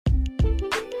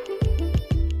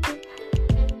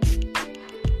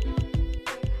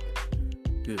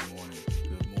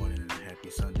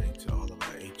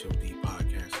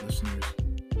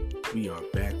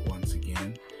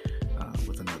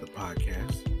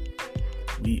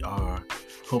We are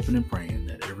hoping and praying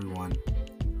that everyone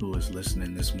who is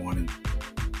listening this morning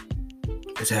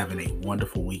is having a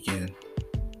wonderful weekend,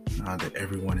 that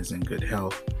everyone is in good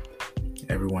health,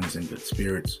 everyone is in good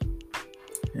spirits,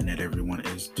 and that everyone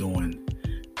is doing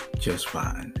just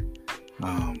fine.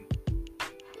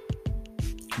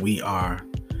 We are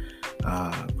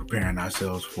preparing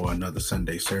ourselves for another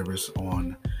Sunday service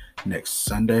on next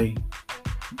Sunday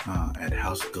at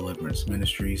House of Deliverance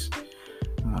Ministries.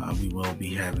 We will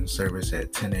be having service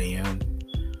at 10 a.m.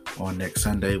 on next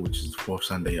Sunday, which is the fourth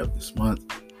Sunday of this month.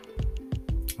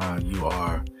 You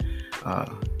are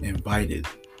invited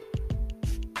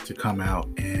to come out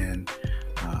and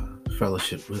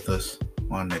fellowship with us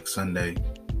on next Sunday.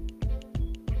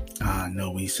 I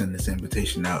know we send this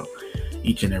invitation out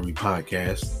each and every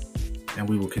podcast, and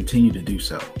we will continue to do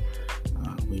so.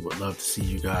 We would love to see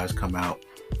you guys come out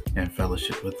and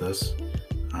fellowship with us.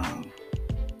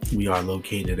 We are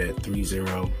located at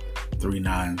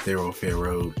 3039 Thoroughfare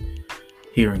Road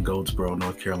here in Goldsboro,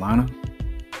 North Carolina.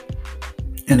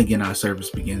 And again, our service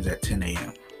begins at 10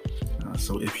 a.m.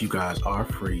 So if you guys are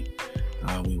free,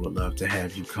 we would love to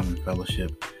have you come and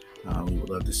fellowship. We would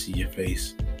love to see your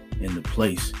face in the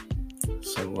place.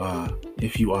 So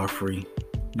if you are free,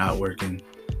 not working,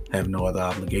 have no other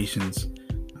obligations,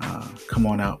 come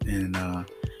on out and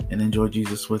enjoy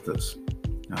Jesus with us.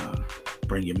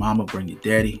 Bring your mama, bring your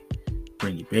daddy,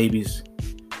 bring your babies,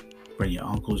 bring your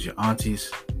uncles, your aunties,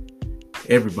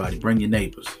 everybody, bring your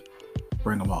neighbors,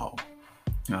 bring them all.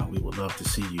 We would love to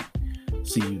see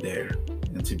you there,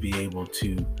 and to be able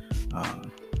to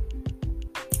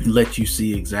let you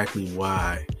see exactly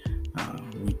why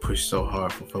we push so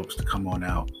hard for folks to come on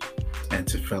out and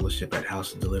to fellowship at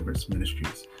House of Deliverance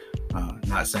Ministries.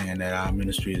 Not saying that our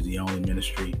ministry is the only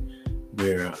ministry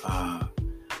where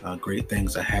great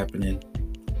things are happening.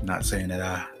 Not saying that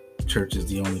our church is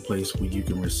the only place where you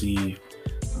can receive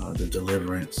the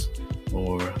deliverance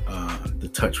or the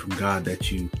touch from God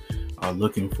that you are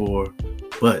looking for.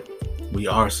 But we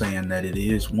are saying that it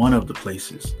is one of the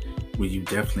places where you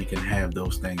definitely can have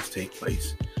those things take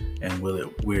place, and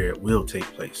where it will take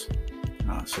place.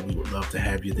 So we would love to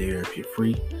have you there if you're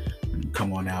free. And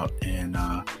come on out and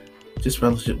just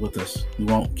fellowship with us. We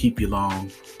won't keep you long.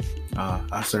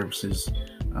 Our services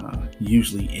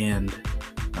usually end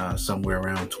somewhere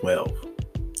around 12.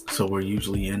 So we're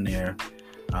usually in there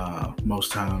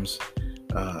most times.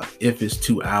 If it's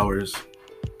 2 hours,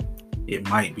 it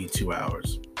might be 2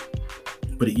 hours,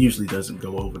 but it usually doesn't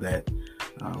go over that.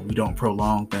 We don't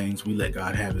prolong things. We let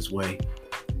God have his way.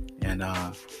 And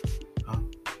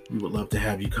we would love to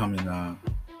have you come and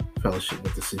fellowship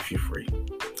with us if you're free.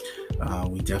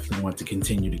 We definitely want to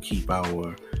continue to keep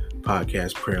our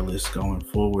podcast prayer list going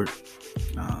forward.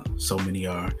 So many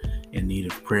are in need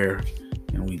of prayer,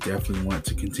 and we definitely want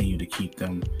to continue to keep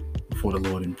them before the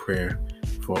Lord in prayer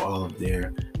for all of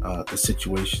their the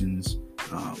situations,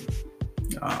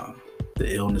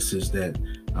 the illnesses that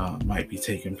might be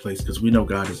taking place, because we know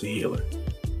God is a healer.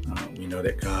 We know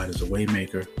that God is a way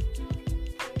maker.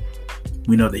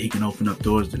 We know that he can open up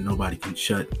doors that nobody can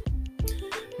shut,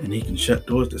 and he can shut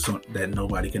doors that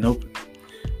nobody can open.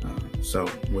 So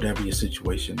whatever your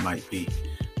situation might be,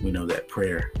 we know that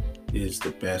prayer is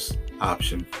the best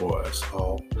option for us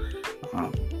all.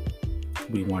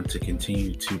 We want to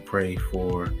continue to pray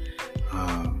for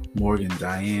Morgan,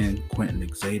 Diane, Quentin,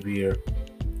 Xavier,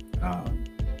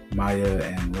 Maya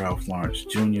and Ralph Lawrence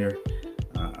Jr.,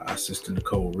 our sister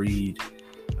Nicole Reed,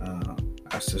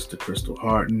 our sister Crystal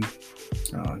Harton,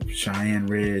 Cheyenne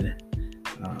Red,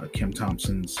 Kim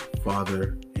Thompson's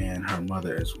father and her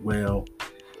mother as well.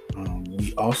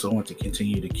 We also want to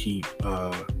continue to keep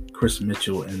Chris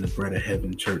Mitchell and the Bread of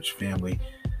Heaven Church family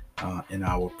in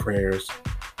our prayers.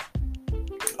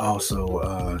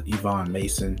 Also, Yvonne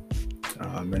Mason,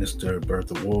 Minister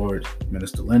Bertha Ward,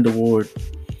 Minister Linda Ward,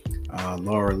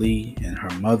 Laura Lee and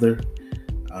her mother.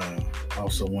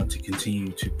 Also want to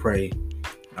continue to pray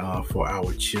for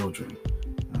our children.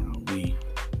 We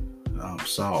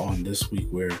saw on this week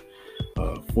where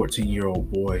a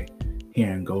 14-year-old boy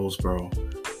here in Goldsboro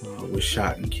was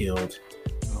shot and killed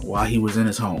while he was in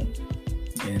his home,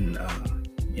 in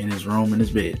his room, in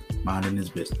his bed, minding his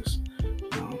business.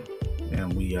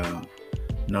 And we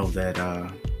know that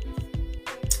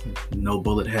no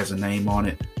bullet has a name on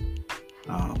it.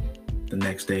 The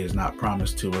next day is not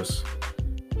promised to us.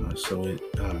 So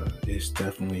it's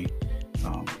definitely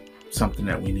something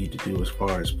that we need to do as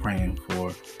far as praying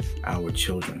for our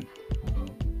children.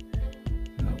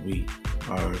 We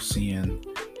are seeing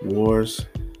wars,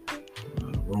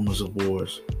 rumors of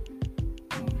wars.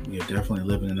 We are definitely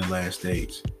living in the last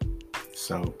days.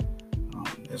 So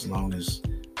as long as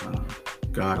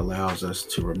God allows us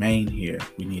to remain here,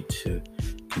 we need to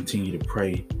continue to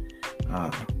pray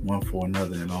one for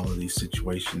another in all of these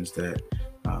situations that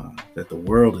the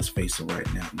world is facing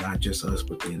right now. Not just us,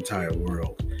 but the entire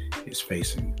world is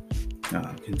facing.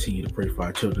 Continue to pray for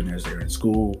our children as they're in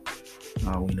school.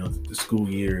 We know that the school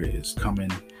year is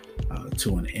coming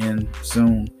to an end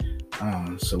soon.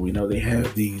 So we know they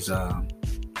have these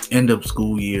end of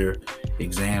school year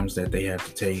exams that they have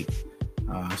to take.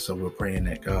 So we're praying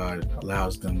that God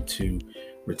allows them to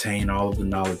retain all of the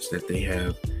knowledge that they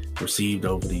have received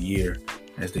over the year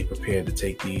as they prepare to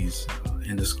take these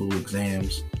end of school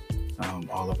exams.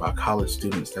 All of our college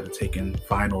students that are taking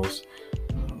finals,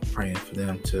 praying for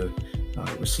them to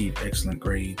receive excellent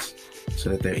grades so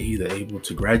that they're either able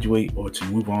to graduate or to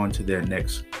move on to their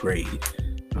next grade.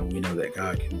 We know that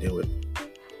God can do it.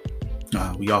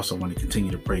 We also want to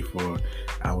continue to pray for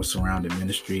our surrounding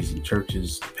ministries and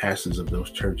churches, pastors of those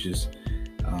churches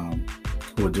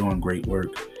who are doing great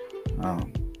work.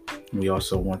 We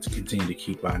also want to continue to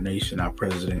keep our nation, our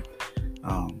president,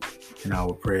 in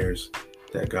our prayers,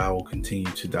 that God will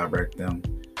continue to direct them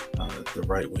the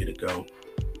right way to go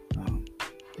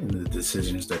in the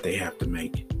decisions that they have to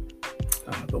make.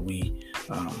 But we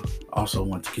also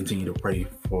want to continue to pray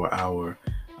for our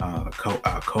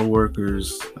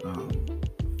co-workers,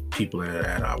 people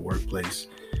at our workplace.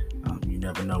 You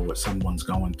never know what someone's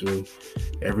going through.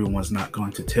 Everyone's not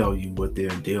going to tell you what they're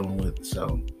dealing with.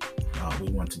 So we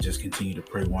want to just continue to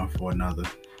pray one for another,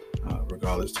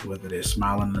 regardless to whether they're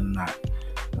smiling or not.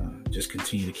 Just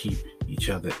continue to keep each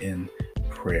other in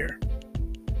prayer.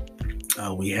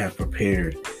 We have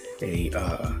prepared a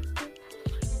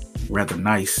rather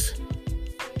nice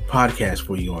podcast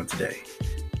for you on today.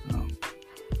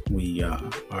 We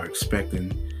are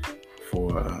expecting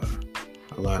for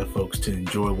a lot of folks to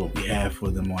enjoy what we have for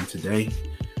them on today.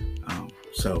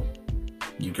 So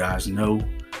you guys know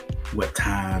what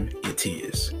time it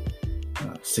is.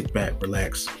 Sit back,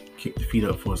 relax, kick the feet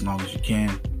up for as long as you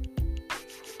can.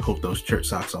 Hope those church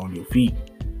socks are on your feet.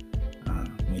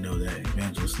 We know that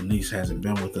Evangelist Denise hasn't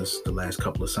been with us the last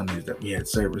couple of Sundays that we had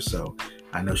service, so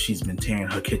I know she's been tearing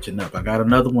her kitchen up. I got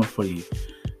another one for you.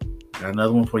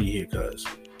 Here, cuz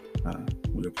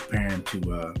we're preparing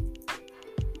to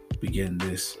begin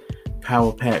this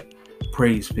Power Pack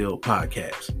Praise-Filled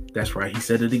podcast. That's right, he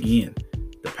said it again.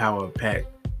 The Power Pack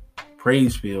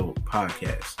Praise-Filled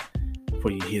podcast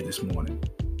for you here this morning.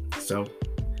 So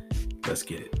let's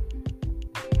get it.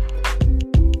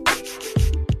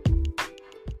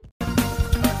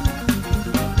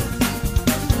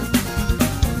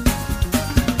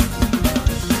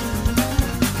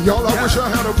 Y'all, I wish I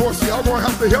had a voice. Y'all gonna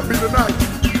have to help me tonight.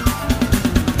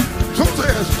 So it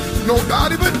says,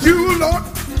 nobody but you, Lord.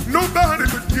 Nobody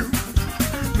but you.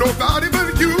 Nobody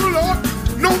but you, Lord.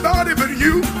 Nobody but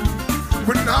you.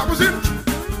 When I was in,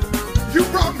 you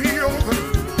brought me over.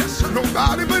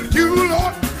 Nobody but you,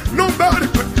 Lord. Nobody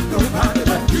but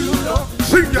you, Lord.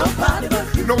 Sing y'all.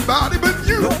 Nobody but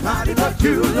you. Nobody but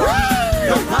you, Lord.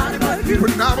 Nobody but you.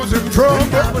 When I was in trouble,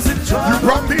 you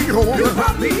brought me over.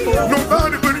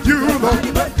 Nobody but you, Lord.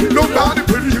 Nobody but you. Nobody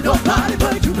but you. Nobody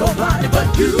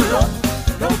but you, Lord.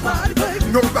 Nobody but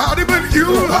you. Nobody but you,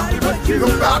 Lord.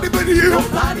 Nobody but you.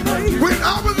 Nobody but you. When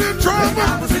I was in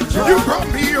trouble, you brought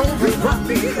me over.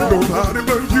 Nobody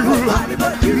but you, Lord.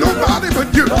 Nobody but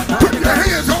you. Put your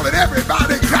hands on it,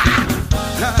 everybody.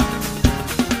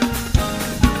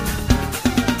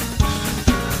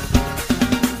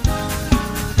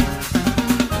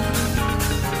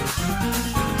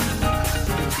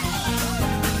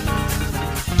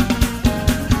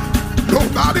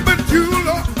 Nobody but you,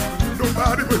 Lord.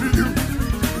 Nobody but you.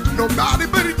 Nobody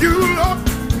but you, Lord.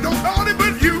 Nobody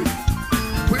but you.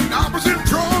 When I was in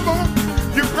trouble,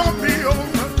 you brought me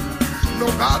over.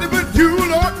 Nobody but you,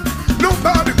 Lord.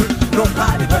 Nobody but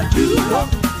you,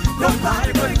 Lord.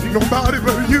 Nobody but you. Nobody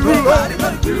but you, Lord. Nobody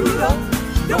but you, Lord.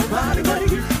 Nobody but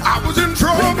you. I was in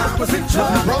trouble.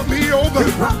 You brought me over.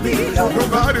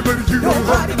 Nobody but you.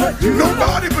 Nobody but you.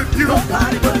 Nobody but you.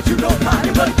 Nobody but you.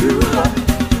 Nobody but you, Lord.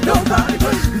 Nobody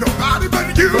but you. Nobody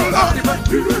but you, Lord. Nobody but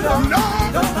you, Lord. No.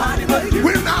 Nobody but you.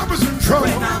 When I was in trouble,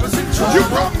 you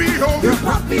brought me over.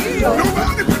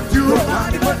 Nobody but you.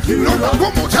 Nobody but you. Nobody.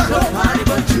 One more time. Nobody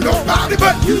but you. Nobody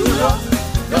but you, Lord.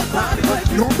 Nobody but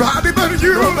you. Nobody but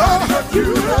you,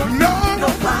 Lord. No.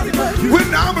 Nobody but you.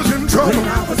 When I was in trouble,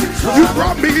 you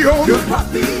brought me over.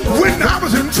 When I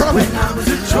was in trouble,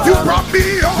 you brought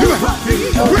me over.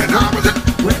 When I was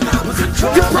in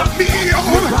trouble, you brought me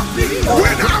over.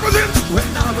 When I was in trouble,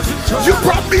 you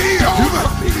brought me over.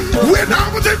 When I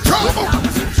was in trouble,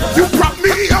 you brought me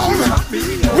over.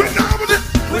 When I was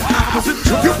in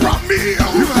trouble, you brought me me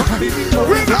over.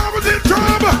 When I was in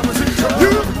trouble,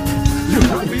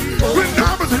 when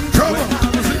I was in trouble,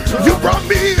 you brought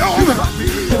me over.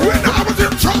 When I was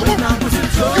in trouble,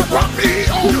 you brought me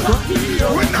over.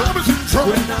 When I was in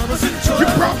trouble, you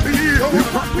brought me over.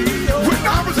 When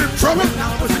I was in trouble,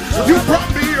 you brought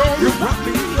me over.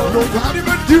 Nobody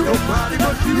but you. Nobody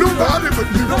but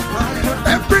you.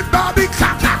 Everybody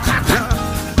clap, clap, clap, clap.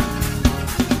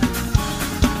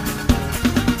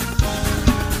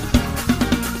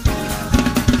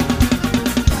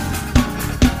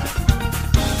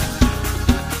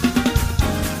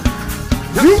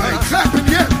 You ain't clapping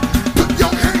yet. Put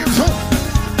your hands on.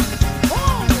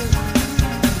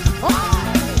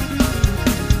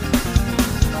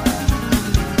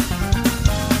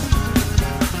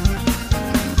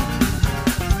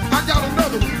 I got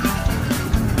another one.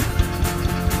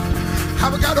 How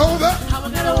I got over? How I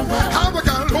got over? How I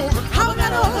got over? How I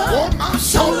got over? Oh, my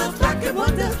soul. Look back and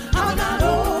wonder how I got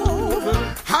over.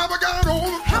 How I got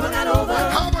over? How I got over?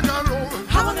 How I got over?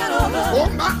 How I got over? Oh,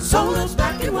 my soul looks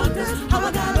back and wonders how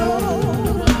I got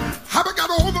over. How I got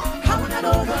over? How I got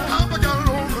over? How I got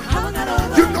over? How I got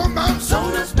over? You know my soul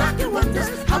looks back and wonders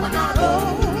how I got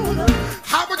over.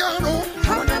 How I got over?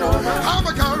 How I got over? How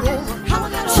I got over? How I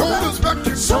got over? Soul is back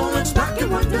in. Soul looks back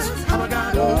and wonders how I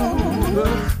got over.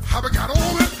 How I got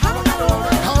over? How I got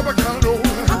over? How I got over?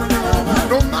 How I got over? You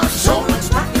know my soul soul. looks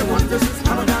back and wonders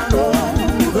how I got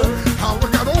over. How I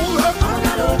got over? How I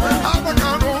got over? How I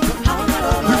got over? How I got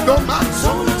over? You know my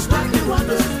soul. Soul looks back and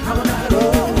wonders how I got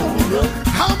over.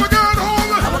 How I got over?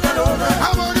 How I got over?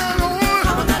 How I got over?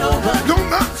 How I got over? You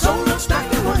know my soul looks back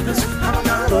and wonders how I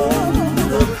got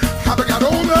over. How I got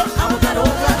over? How I got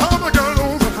over? How I got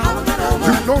over? How I got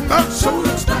over? You know my soul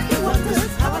looks back and wonders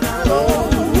how I got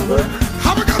over.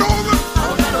 How I got over?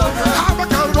 How I got over? How I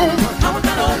got over? How I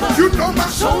got over? You know my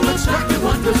soul looks back and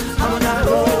wonders how I got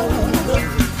over.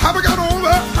 How I got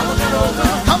over? How I got over?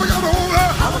 How I got over?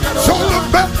 How I got over? Soul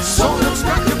is back. Soul looks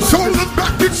back and Soul is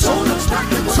back in. soul looks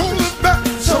back and Soul is back.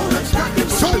 soul looks back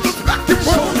and Soul is back in.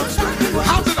 soul looks back and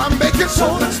How did I make it?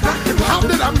 soul looks back and How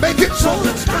did I make it? soul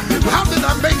looks back and How did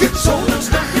I make it? soul looks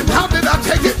back and How did I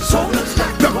take it? soul looks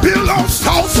back The billows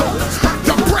tossed,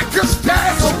 the breakers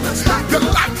dashed, the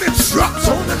lightning struck,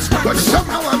 but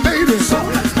somehow I made it.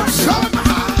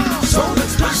 Somehow, soul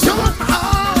looks back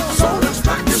somehow, soul looks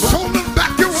back and soul is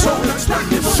back in soul one. looks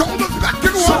back and Soul is back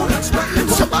in soul one. looks back and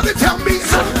Somebody tell me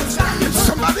how.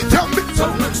 Somebody tell me.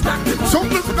 soul looks back and Soul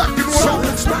is back in soul one.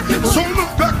 looks back and Soul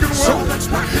is back in soul one. looks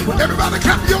back and Everybody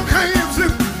clap your hands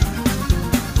and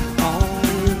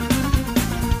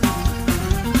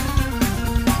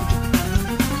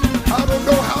I don't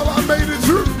know how I made it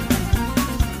through.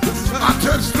 I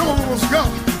just know it was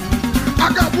God.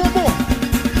 I got one more.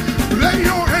 Lay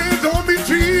your hands on me,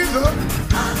 Jesus.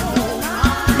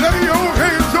 Lay your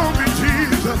hands on me,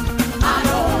 Jesus.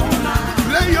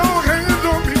 Lay your hands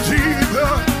on me,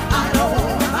 Jesus.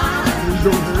 Lay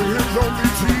your hands on me,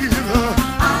 Jesus.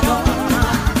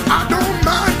 I don't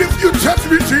mind if you touch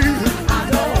me, Jesus.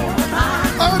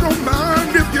 I don't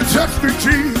mind if you touch me,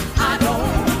 Jesus.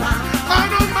 I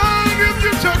don't mind if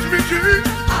you touch me, Jesus.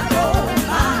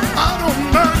 I don't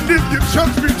mind if you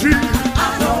touch me, Jesus.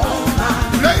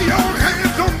 Lay your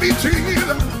hands on me,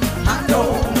 Jesus.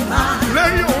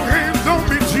 Lay your hands on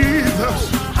me, Jesus.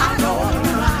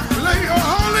 Lay your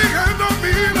holy hands on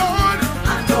me, Lord.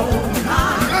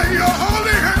 Lay your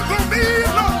holy hands on me,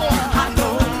 Lord.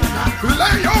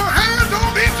 Lay your hands on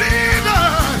me, Jesus.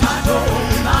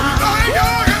 Lay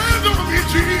your hands on me,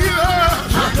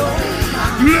 Jesus.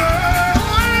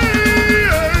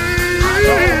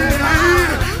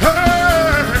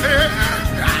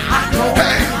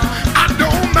 Hey, I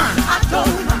don't mind.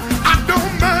 I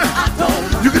don't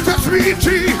mind. You can touch me,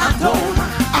 Jesus.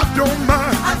 I don't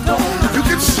mind. You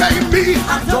can save me.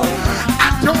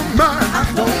 I don't mind.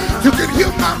 You can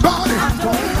heal my body.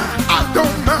 I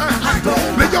don't mind.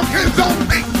 Lay your hands on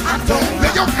me.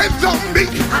 Lay your hands on me.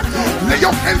 Lay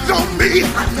your hands on me.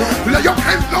 Lay your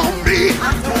hands on me.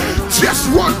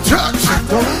 Just one touch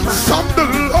from the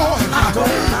Lord.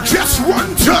 Just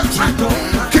one touch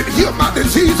can heal my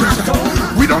diseases.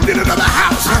 We don't need another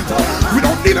house. We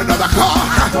don't need another car.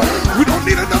 We don't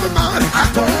need another money.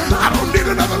 I don't need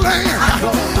another land.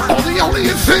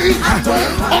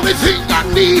 Only thing I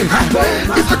need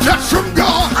is a touch from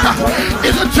God.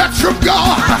 Is a touch from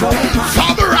God.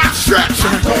 Father, I stretch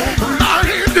my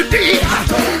hand to thee.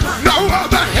 No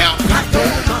other help.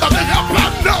 Other help I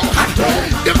know.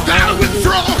 If thou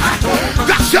withdraw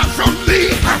thyself from thee,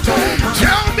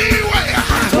 tell me where.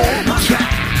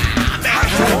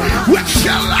 What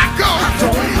shall I go?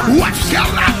 What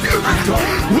shall I do?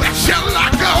 Where shall I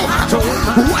go?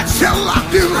 What shall tell I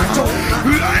do.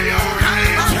 Lay your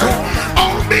hands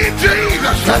on me,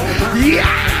 Jesus. Yeah.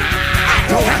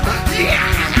 Yeah.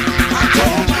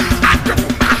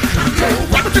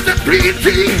 Run to the 3G.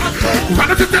 Run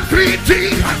to the 3G.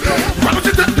 Run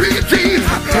to the 3G.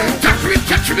 Touch me,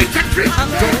 touch me, touch me.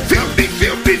 Feel me,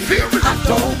 feel me, feel me. I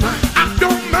don't mind. I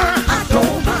don't mind. I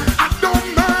don't mind. I don't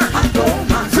mind. I don't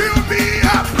mind. Fill me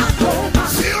up. I don't mind.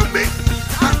 Fill me.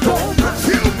 I don't mind.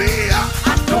 Fill me up.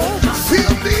 I don't mind.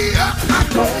 Fill me up. I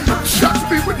don't mind. Touch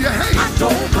me with your hand. I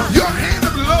don't mind. Your hand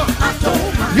of love. I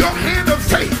don't mind. Your hand of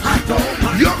faith. I don't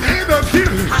mind. Your hand of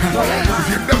healing. I don't mind. If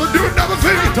you never do another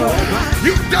thing, I don't mind.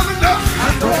 You've done enough. I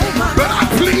don't mind. But I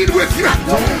plead with you. I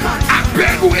don't mind. I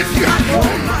beg with you. I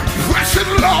don't mind. Precious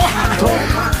Lord, I don't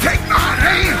mind. Take my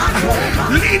hand. I don't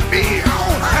mind. Lead me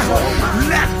on. I don't mind.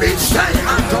 Let me say,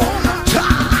 I don't mind.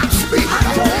 Touch me. I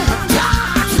don't mind.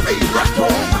 Touch me. I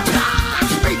don't mind.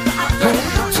 Touch me. I don't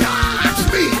mind. Touch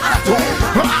me. I don't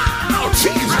mind. Oh,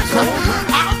 Jesus.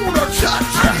 I want to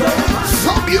touch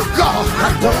from you, God.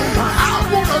 I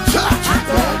want to touch.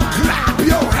 Clap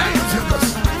your hands in the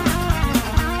sky.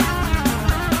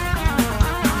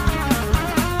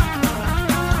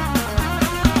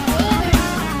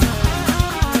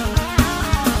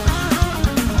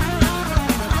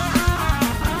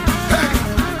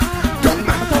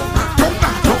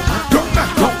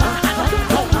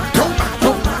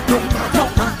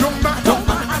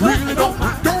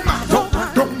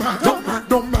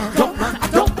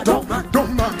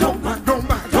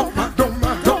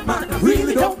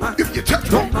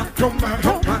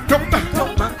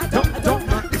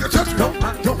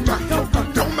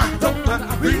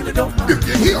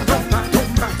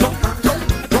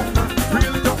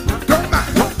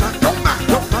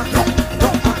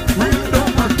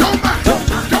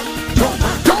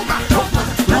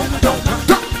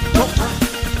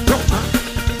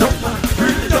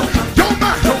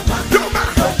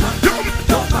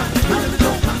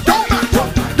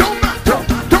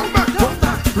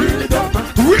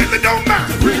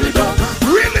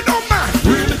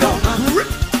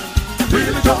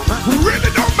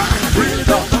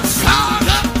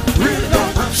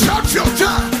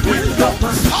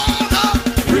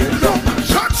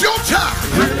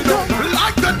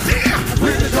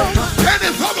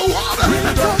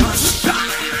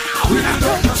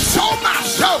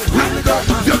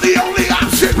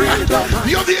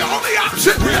 You're the only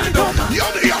option.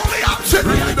 You're the only option.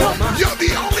 You're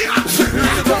the only option.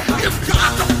 If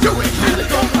God don't do it,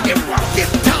 it won't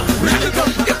get done.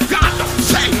 If God don't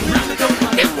save,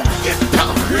 it won't get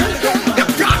done. If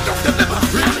God don't deliver,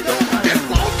 it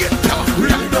won't get done.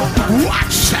 What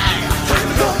shall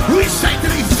we say to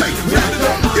these things?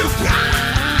 If God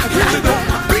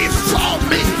be for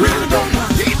me,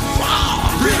 He's more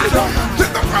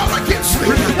than the world against me.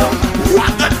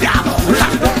 What the devil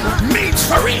means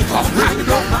for evil,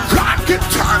 God can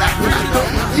turn it.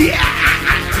 Yeah.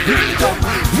 Really don't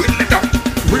matter.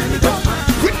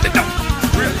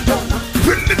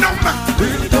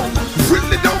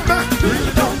 Really don't matter.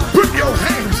 Put your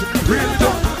hands.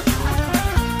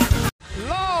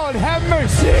 Lord have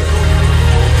mercy.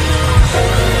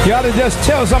 You ought to just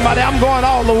tell somebody, I'm going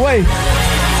all the way.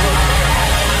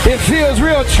 It feels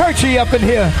real churchy up in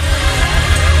here.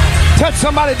 Touch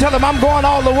somebody, tell them I'm going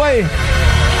all the way.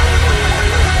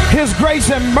 His grace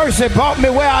and mercy brought me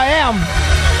where I am.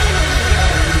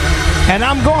 And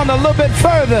I'm going a little bit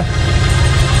further.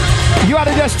 You ought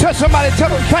to just touch somebody, tell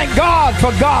them thank God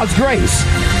for God's grace.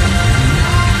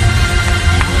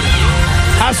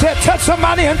 I said touch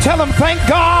somebody and tell them thank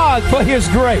God for His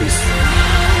grace.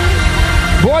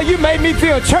 Boy, you made me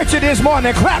feel churchy this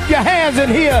morning. Clap your hands in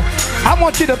here. I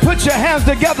want you to put your hands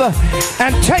together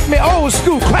and take me old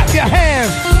school. Clap your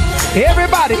hands.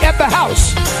 Everybody at the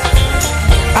house.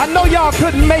 I know y'all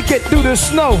couldn't make it through the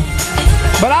snow,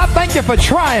 but I thank you for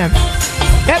trying.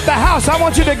 At the house, I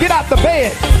want you to get out the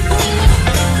bed.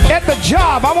 At the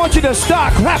job, I want you to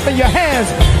start clapping your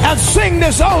hands and sing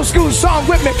this old school song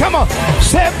with me. Come on.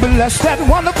 Say, bless that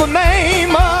wonderful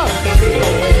name. Oh,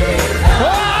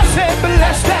 I said,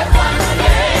 bless that wonderful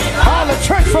name. All the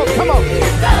church folk, come on.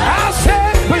 I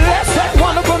said, bless that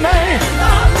wonderful name.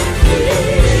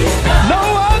 No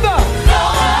other.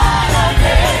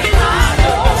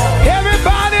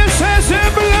 Everybody says,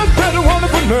 bless that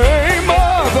wonderful name of.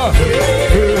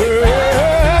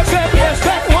 Bless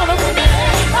that wonderful name.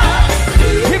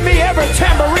 Give me every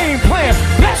tambourine playing.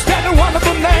 Bless that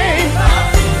wonderful name.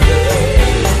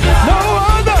 No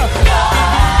other.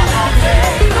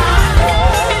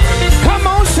 Come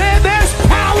on, say there's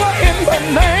power in the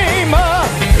name of.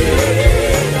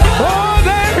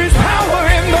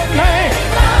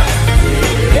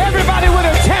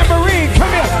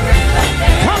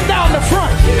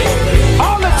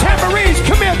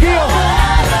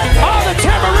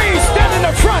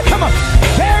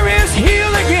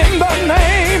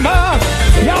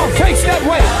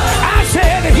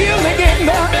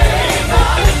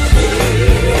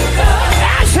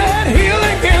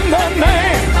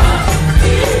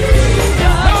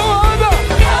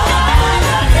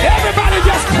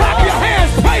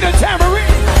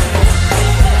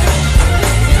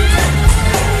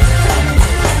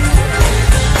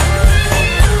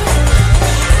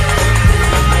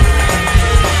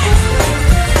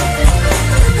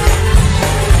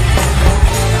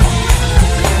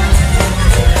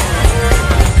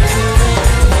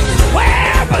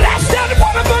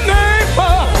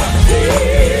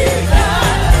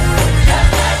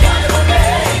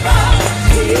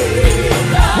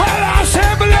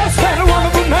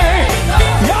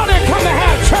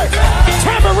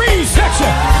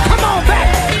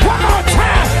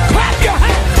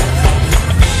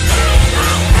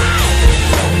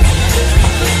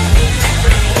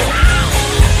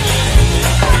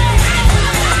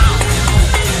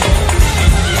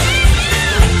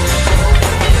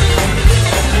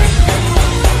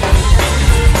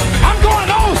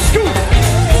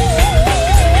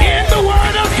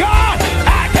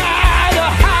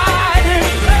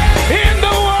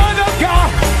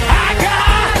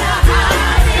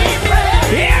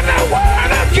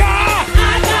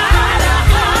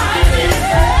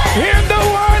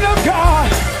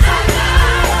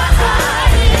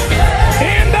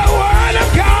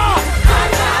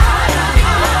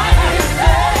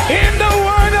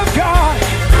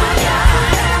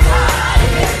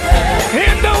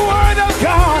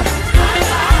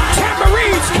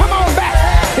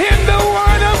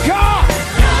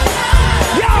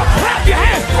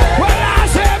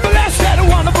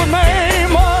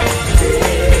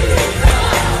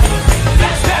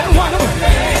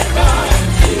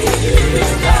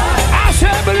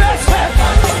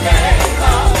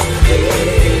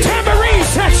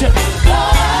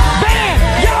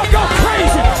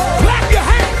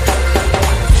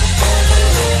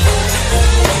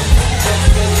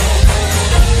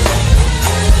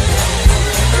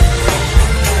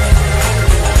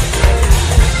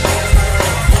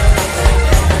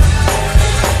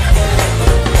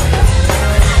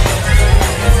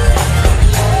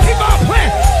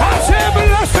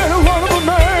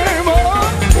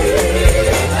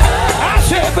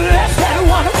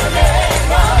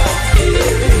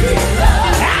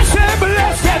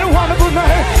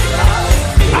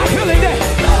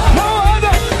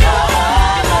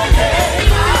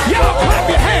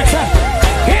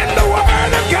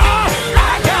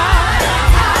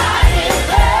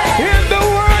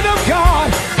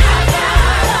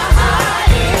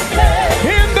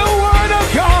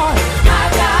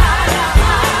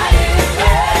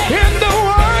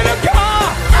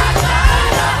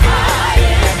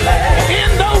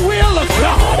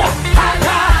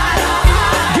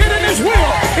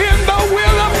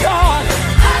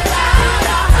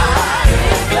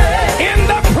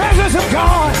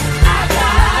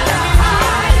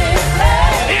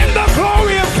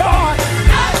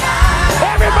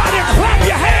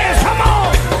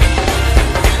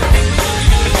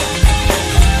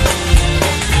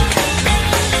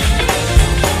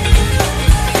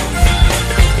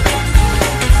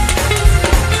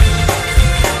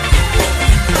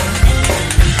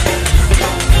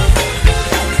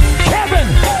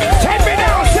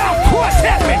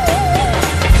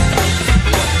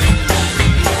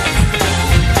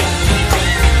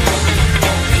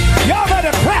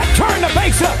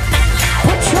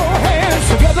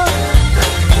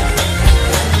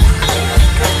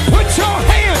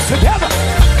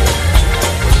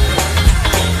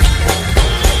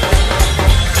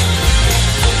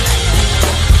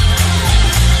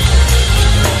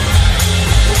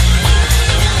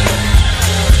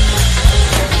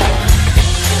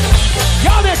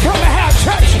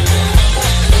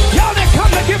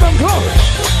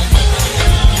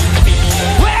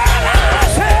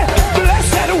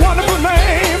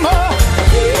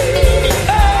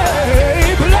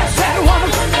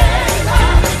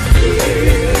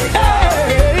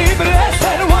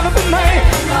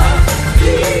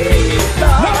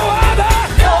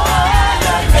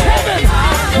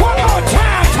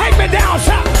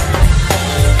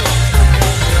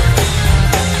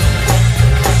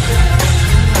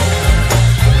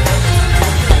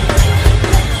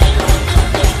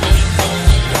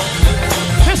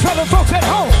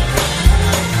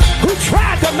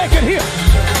 can hear,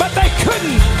 but they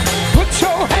couldn't. Put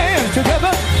your hands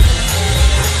together.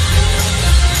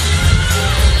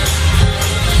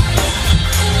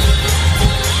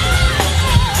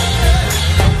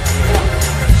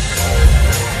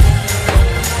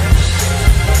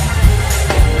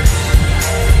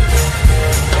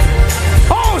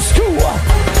 Old school.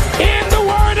 In the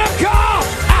Word of God,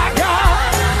 I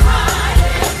got.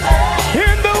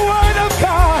 In the Word of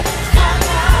God.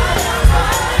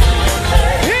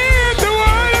 In the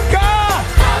Word of God.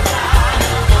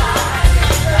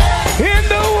 In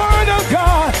the Word of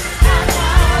God.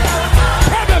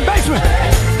 Heaven basement.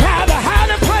 Got a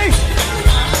hiding place.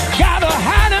 Got a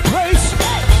hiding place.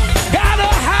 Got a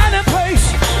hiding place.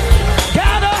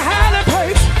 Got a hiding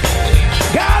place.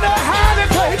 Got a hiding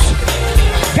place.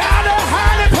 Got a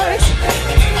hiding place.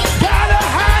 Got a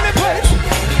hiding place.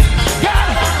 Got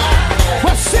a...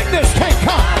 Well, sickness can't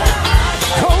come.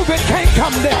 COVID can't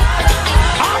come there.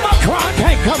 Omicron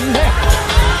can't come there.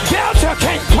 Delta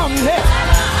can't come there.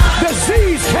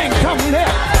 Disease can't come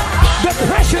there.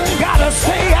 Depression gotta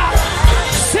stay out.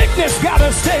 Sickness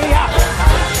gotta stay out.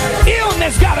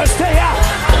 Illness gotta stay out.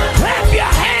 Clap your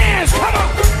hands. Come on.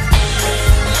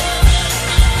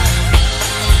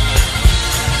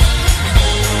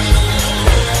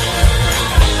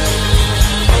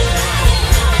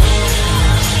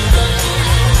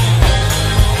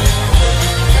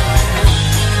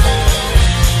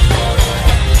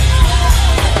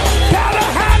 Got a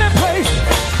hiding place.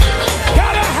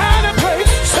 Got a hiding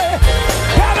place. Say,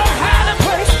 got a hiding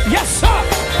place. Yes, sir.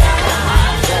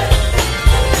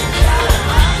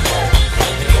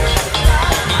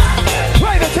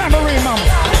 Play the tambourine, mama.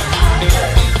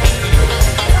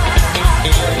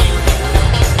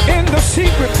 In the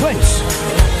secret place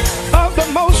of the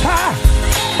Most High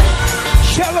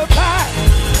shall abide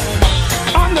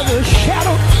under the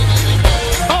shadow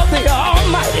of the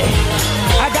Almighty.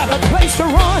 I got a place to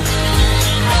run.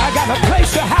 I got a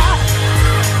place to hide.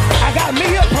 I got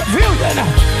me a pavilion.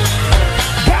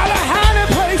 Got a hiding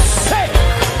place. Say,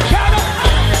 got a...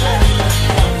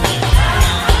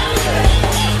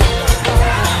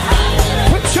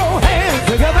 Put your hands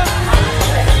together.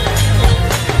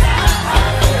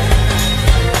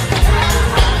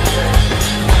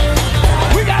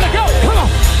 We gotta go. Come on.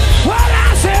 What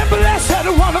I said, blessed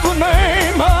and wonderful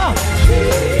name.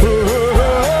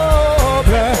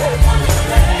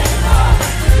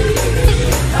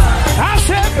 I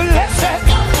said, blessed.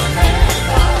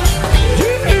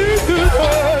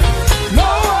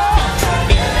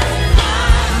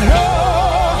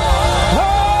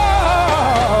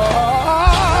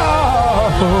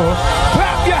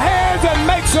 Clap your hands and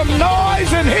make some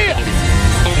noise in here.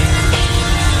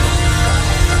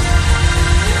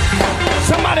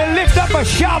 Somebody lift up a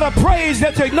shout of praise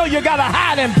that you know you got a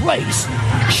hiding place.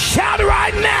 Shout it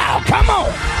right now. Come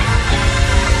on.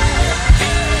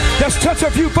 Just touch a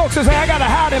few folks and say, I got a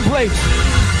hiding place.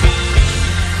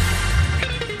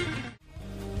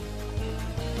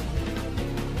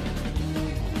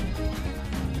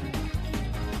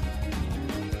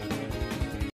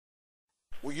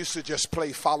 We used to just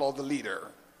play follow the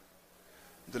leader.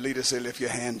 The leader said, lift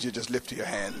your hands. You just lift your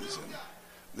hands. And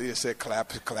the leader said, clap,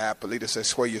 clap. The leader said,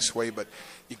 sway, you sway. But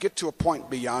you get to a point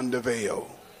beyond the veil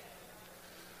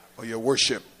where your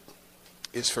worship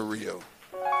is for real.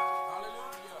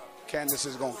 Candace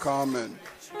is going to come and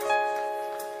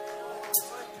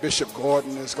Bishop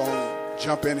Gordon is going to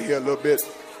jump in here a little bit.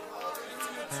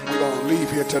 We're going to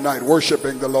leave here tonight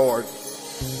worshiping the Lord.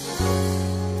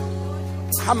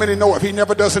 How many know if he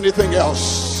never does anything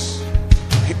else,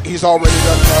 he's already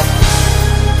done enough?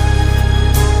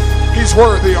 He's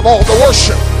worthy of all the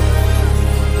worship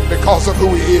because of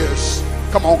who he is.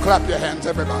 Come on, clap your hands,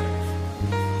 everybody.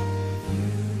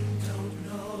 You don't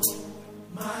know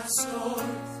my story.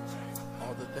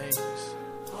 All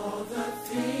the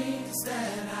things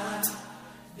that I've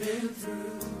been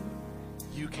through.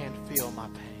 You can't feel my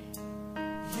pain.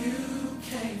 You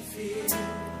can't feel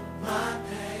my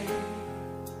pain.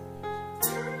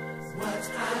 What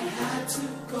I had to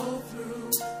go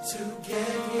through to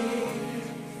get here.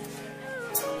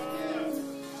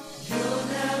 You'll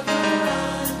never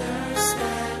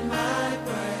understand my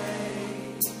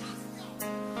brain.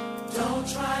 Don't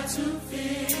try to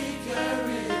figure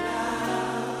it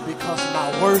out. Because my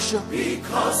worship.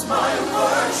 Because my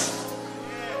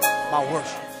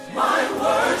worship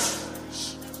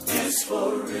is for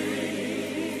real.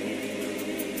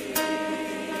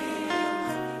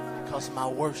 Because my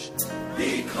worship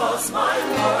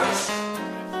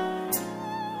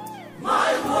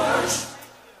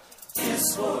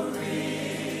is for real.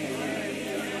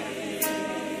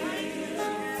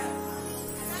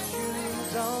 You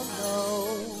don't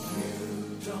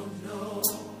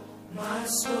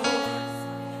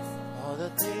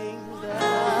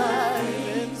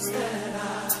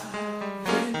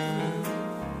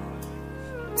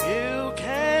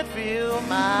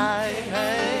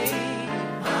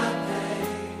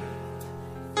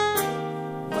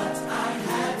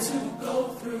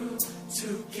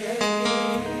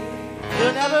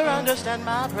understand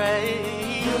my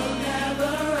praise. You'll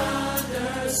never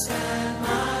understand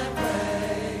my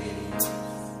praise.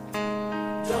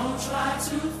 Don't try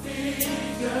to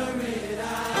figure it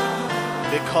out.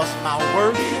 Because my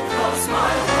worship. Because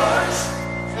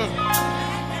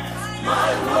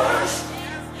my worship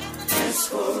is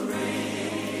for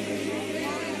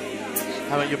real.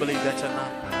 How many of you believe that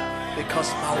tonight? Because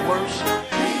my worship.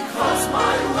 Because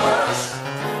my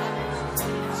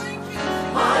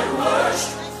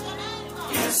worship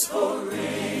is for real.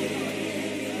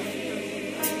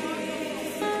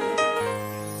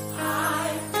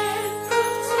 I've been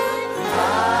through.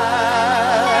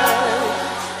 I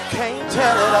can't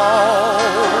tell it all.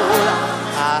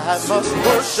 I must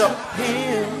worship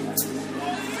Him.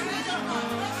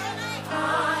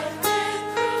 I've been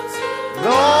through.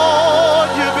 Lord,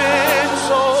 you've been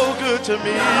so good to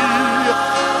me.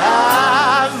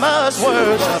 I must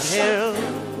worship Him.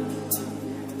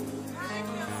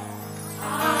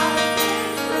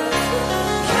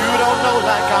 You don't know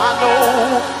like I know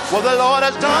what the Lord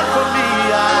has done for me.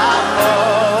 I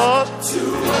must To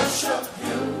worship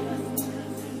Him.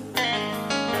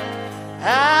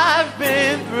 I've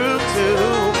been through too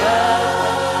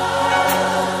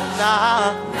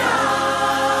nah.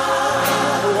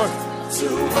 To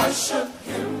worship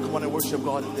Him. Come on and worship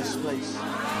God in this place.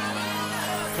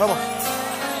 Come on.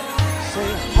 Say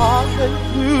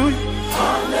hallelujah.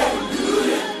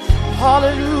 Hallelujah.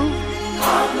 Hallelujah.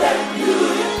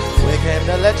 Hallelujah. We came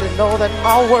to let you know that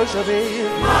my worship is.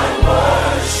 My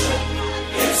worship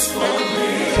is for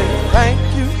me. Say thank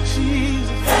you, Jesus.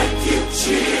 Thank you,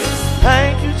 Jesus.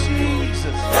 Thank you,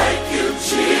 Jesus. Thank you,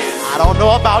 Jesus. I don't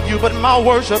know about you, but my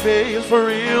worship is for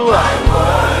real. My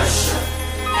worship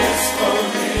is for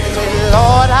me. Say,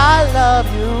 Lord, I love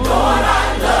you. Lord,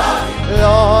 I love you.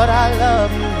 Lord, I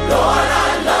love you. Lord,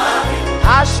 I love you.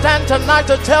 I stand tonight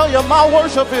to tell you my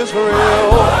worship is for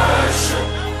real. Worship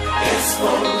is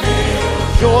for real.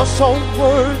 You're so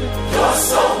worthy. You're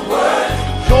so worthy.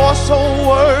 You're so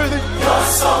worthy. You're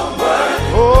so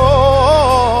worthy. Oh,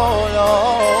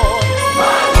 Lord.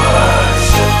 My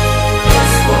worship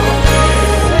is for real.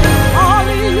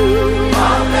 Hallelujah.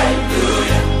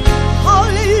 Hallelujah.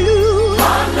 Hallelujah.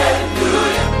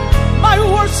 Hallelujah. My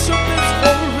worship is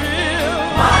for real.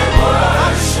 My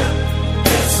worship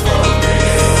is for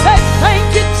real. Say thank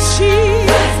you,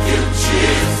 Jesus. Thank you,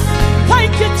 Jesus.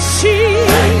 Thank you, Jesus.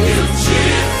 Thank you,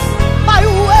 Jesus. My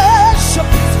worship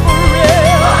is for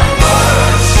real. My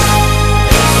worship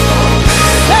is for real.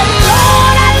 Say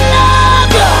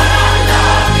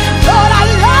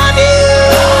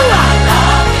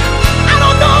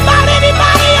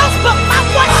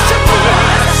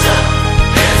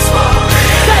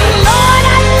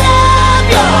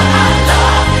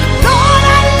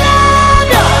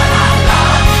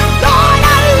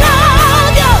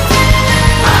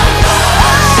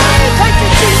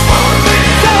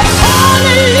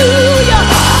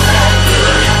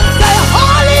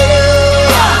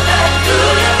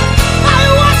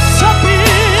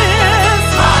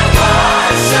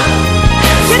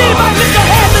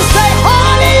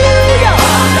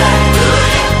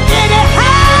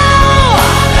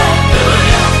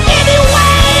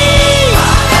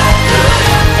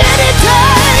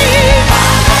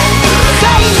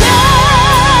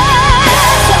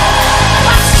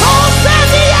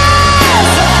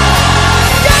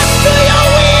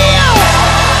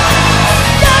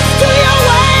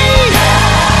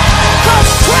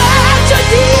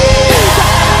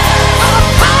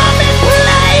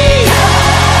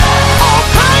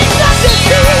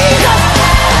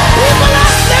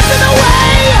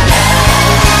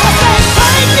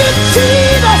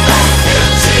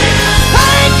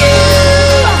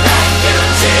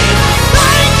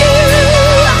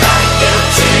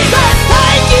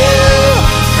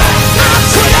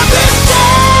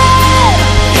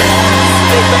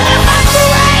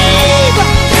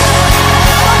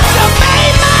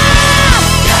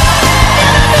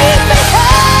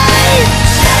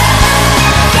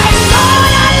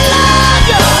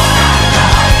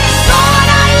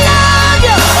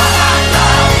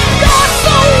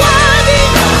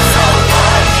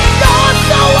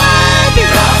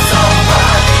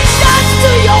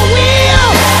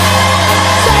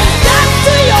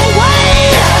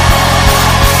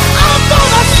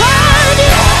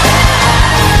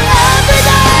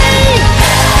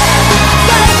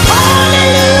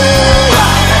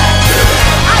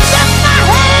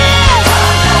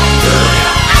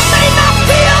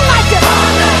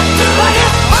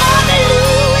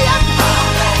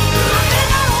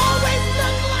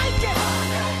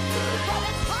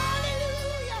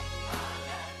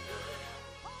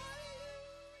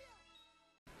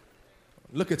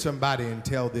Look at somebody and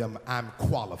tell them, I'm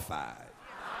qualified.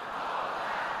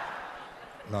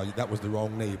 No, that was the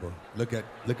wrong neighbor. Look at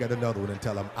another one and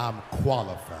tell them, I'm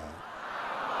qualified.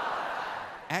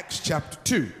 Acts chapter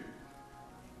 2,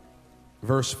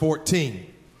 verse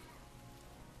 14.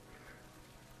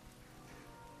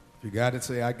 If you got it,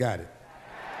 say, I got it.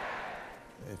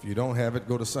 If you don't have it,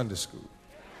 go to Sunday school.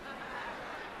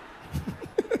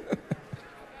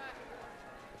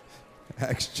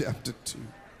 Acts chapter 2,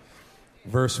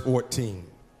 verse 14.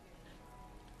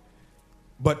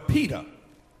 But Peter,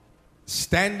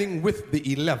 standing with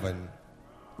the 11,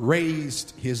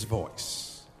 raised his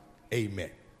voice. Amen.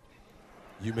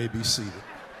 You may be seated.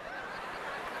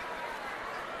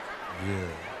 Yeah.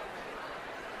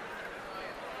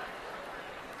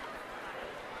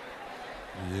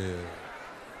 Yeah.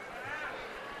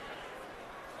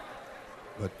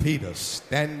 But Peter,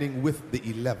 standing with the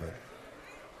 11,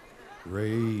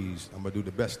 raised, I'm going to do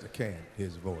the best I can,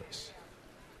 his voice.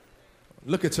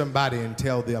 Look at somebody and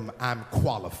tell them, I'm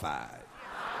qualified.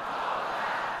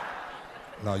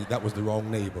 No, that was the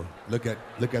wrong neighbor. Look at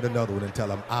another one and tell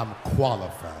them, I'm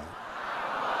qualified.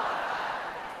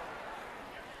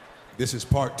 This is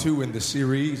part 2 in the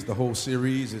series. The whole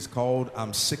series is called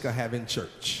I'm Sick of Having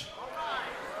Church.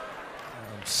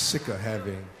 I'm sick of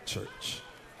having church.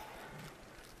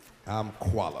 I'm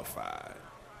qualified.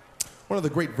 One of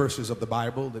the great verses of the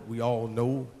Bible that we all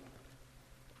know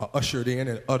are ushered in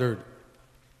and uttered,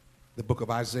 the book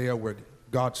of Isaiah, where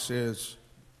God says,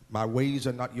 my ways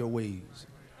are not your ways.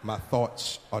 My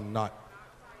thoughts are not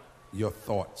your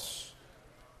thoughts.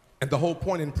 And the whole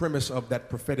point and premise of that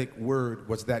prophetic word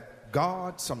was that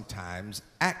God sometimes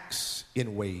acts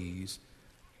in ways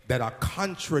that are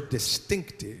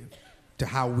contradistinctive to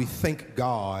how we think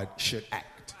God should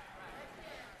act.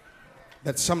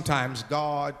 That sometimes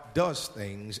God does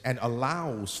things and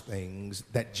allows things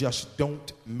that just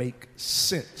don't make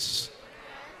sense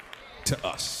to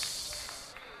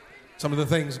us. Some of the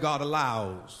things God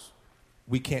allows,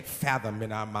 we can't fathom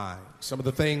in our mind. Some of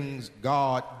the things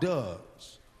God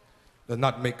does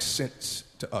not make sense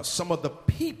to us. Some of the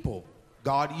people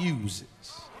God uses.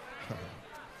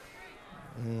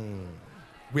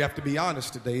 We have to be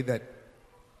honest today that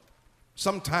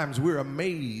sometimes we're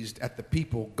amazed at the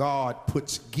people God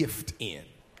puts gift in.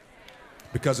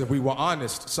 Because if we were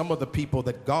honest, some of the people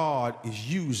that God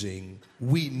is using,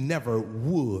 we never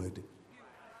would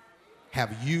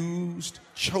have used,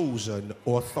 chosen,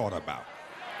 or thought about.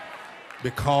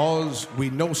 Because we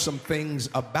know some things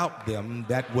about them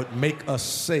that would make us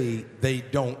say they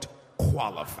don't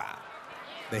qualify.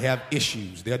 They have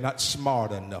issues. They're not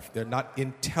smart enough. They're not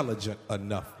intelligent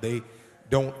enough. They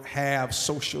don't have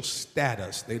social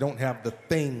status. They don't have the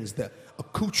things, the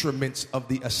accoutrements of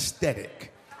the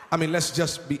aesthetic. I mean, let's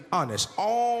just be honest.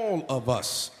 All of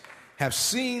us have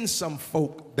seen some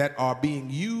folk that are being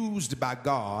used by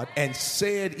God and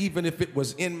said, even if it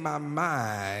was in my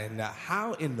mind,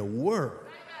 how in the world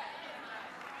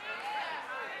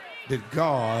did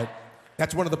God?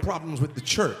 That's one of the problems with the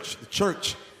church.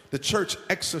 The church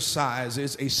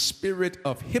exercises a spirit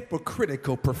of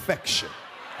hypocritical perfection.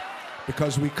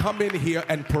 Because we come in here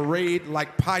and parade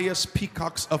like pious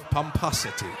peacocks of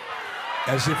pomposity,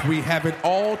 as if we have it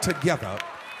all together,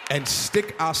 and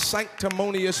stick our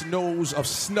sanctimonious nose of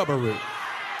snubbery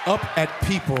up at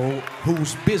people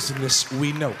whose business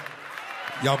we know.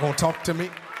 Y'all gonna talk to me?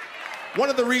 One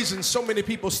of the reasons so many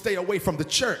people stay away from the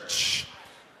church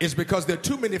is because there are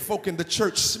too many folk in the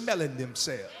church smelling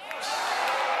themselves.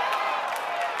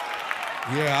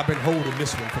 Yeah, I've been holding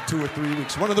this one for 2 or 3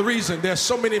 weeks. One of the reasons there's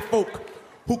so many folk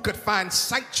who could find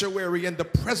sanctuary in the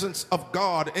presence of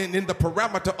God and in the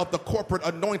parameter of the corporate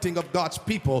anointing of God's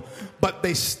people, but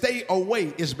they stay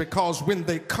away is because when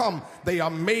they come, they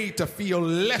are made to feel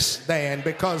less than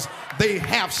because they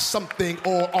have something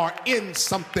or are in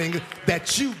something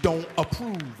that you don't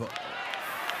approve of.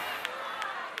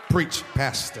 Preach,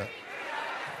 Pastor.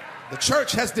 The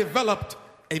church has developed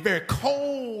a very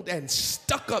cold and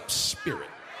stuck-up spirit.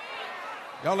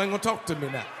 Y'all ain't gonna talk to me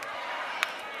now.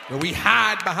 We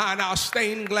hide behind our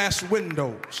stained glass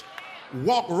windows,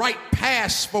 walk right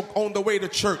past folk on the way to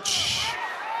church.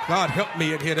 God help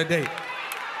me in here today.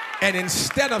 And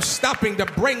instead of stopping to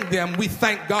bring them, we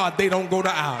thank God they don't go to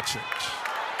our church.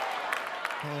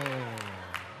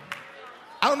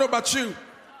 I don't know about you,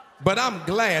 but I'm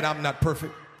glad I'm not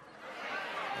perfect.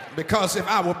 Because if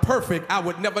I were perfect, I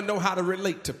would never know how to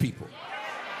relate to people.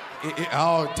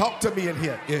 Talk to me in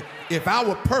here. If I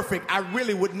were perfect, I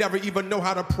really would never even know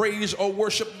how to praise or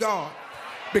worship God.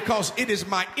 Because it is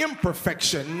my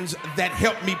imperfections that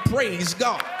help me praise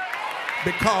God.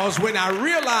 Because when I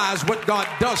realize what God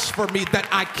does for me that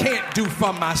I can't do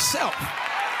for myself,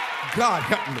 God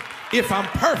help me. If I'm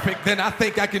perfect, then I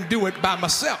think I can do it by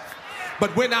myself.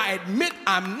 But when I admit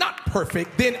I'm not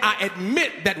perfect, then I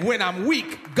admit that when I'm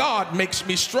weak, God makes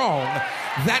me strong.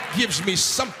 That gives me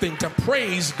something to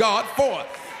praise God for.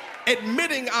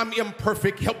 Admitting I'm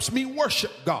imperfect helps me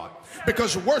worship God,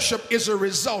 because worship is a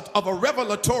result of a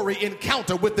revelatory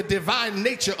encounter with the divine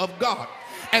nature of God.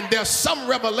 And there's some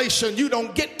revelation you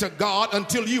don't get to God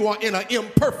until you are in an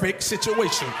imperfect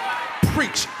situation.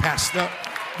 Preach, Pastor.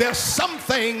 There's some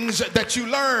things that you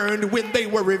learned when they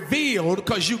were revealed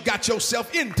because you got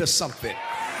yourself into something.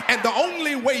 And the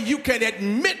only way you can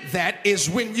admit that is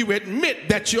when you admit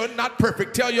that you're not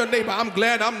perfect. Tell your neighbor, I'm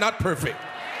glad I'm not perfect.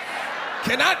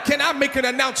 Can I make an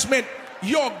announcement?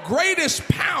 Your greatest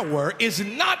power is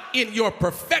not in your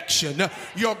perfection.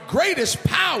 Your greatest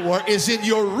power is in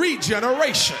your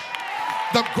regeneration.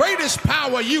 The greatest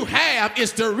power you have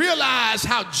is to realize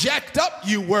how jacked up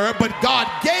you were, but God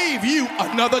gave you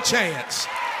another chance.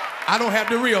 I don't have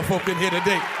the real folk in here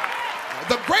today.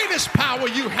 The greatest power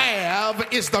you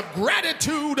have is the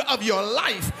gratitude of your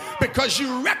life, because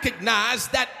you recognize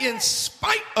that in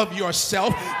spite of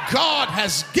yourself, God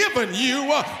has given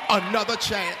you another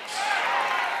chance.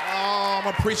 Oh, I'm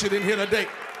going to preach it in here today.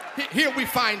 Here we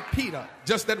find Peter,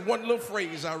 just that one little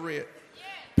phrase I read.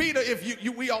 Peter,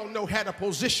 we all know, had a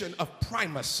position of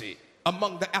primacy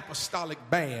among the apostolic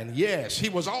band. Yes, he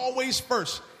was always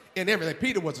first in everything.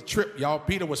 Peter was a trip, y'all.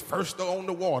 Peter was first on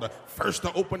the water, first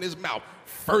to open his mouth,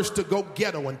 first to go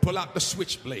ghetto and pull out the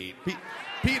switchblade.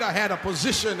 Peter had a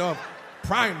position of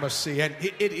primacy, and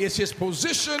it is his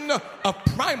position of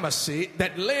primacy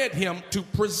that led him to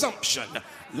presumption.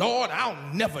 Lord, I'll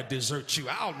never desert you.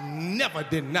 I'll never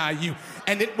deny you.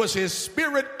 And it was his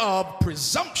spirit of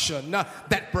presumption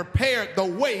that prepared the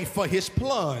way for his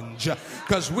plunge.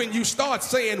 Because when you start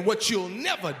saying what you'll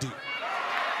never do,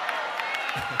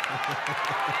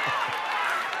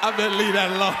 I better leave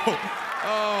that alone.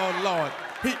 Oh, Lord.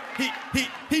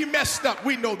 He messed up.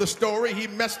 We know the story. He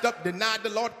messed up, denied the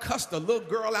Lord, cussed a little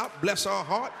girl out, bless her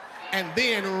heart, and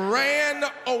then ran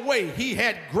away. He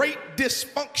had great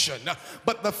dysfunction.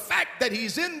 But the fact that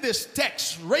he's in this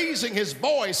text raising his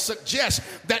voice suggests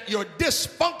that your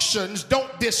dysfunctions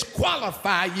don't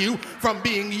disqualify you from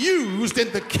being used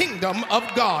in the kingdom of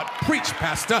God. Preach,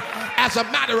 Pastor. As a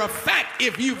matter of fact,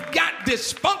 if you've got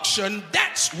dysfunction,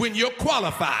 that's when you're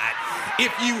qualified.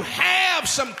 If you have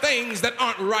some things that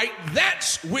aren't right,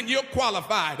 that's when you're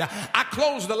qualified. I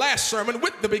closed the last sermon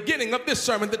with the beginning of this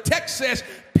sermon. The text says,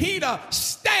 Peter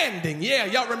standing. Yeah,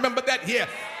 y'all remember that here.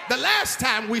 The last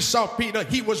time we saw Peter,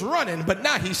 he was running, but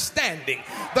now he's standing.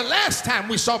 The last time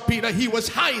we saw Peter, he was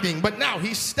hiding, but now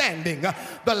he's standing.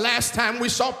 The last time we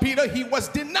saw Peter, he was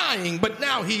denying, but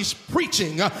now he's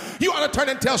preaching. You ought to turn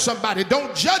and tell somebody,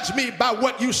 don't judge me by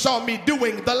what you saw me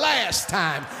doing the last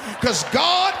time, because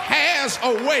God has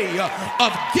a way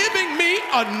of giving me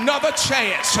another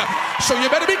chance. So you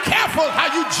better be careful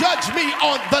how you judge me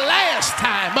on the last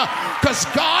time, because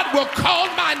God will call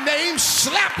my name,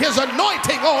 slap his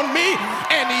anointing on me.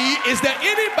 And is there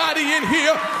anybody in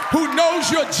here who knows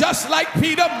you're just like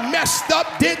Peter, messed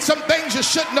up, did some things you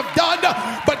shouldn't have done,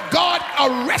 but God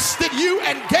arrested you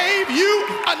and gave you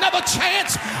another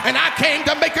chance? And I came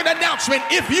to make an announcement.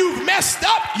 If you've messed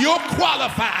up, you're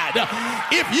qualified.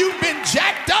 If you've been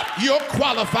jacked up, you're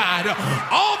qualified.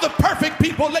 All the perfect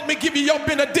people, let me give you your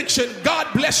benediction. God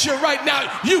bless you right now.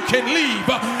 You can leave.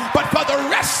 But for the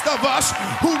rest of us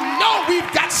who know we've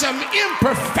got some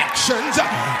imperfections,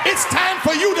 it's time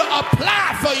for you to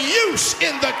apply for use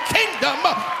in the kingdom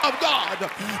of God.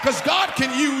 Because God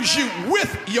can use you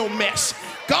with your mess.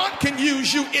 God can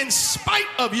use you in spite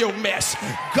of your mess.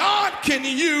 God can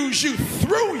use you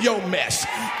through your mess.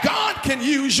 God can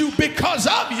use you because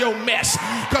of your mess.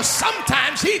 Because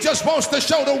sometimes he just wants to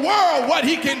show the world what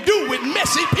he can do with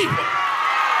messy people.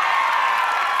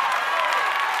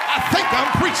 I think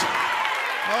I'm preaching.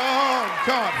 Oh,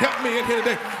 God, help me in here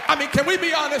today. I mean, can we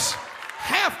be honest?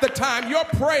 Half the time your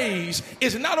praise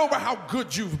is not over how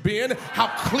good you've been, how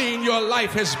clean your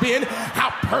life has been, how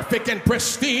perfect and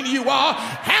pristine you are.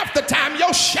 Half the time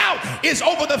your shout is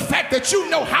over the fact that you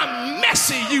know how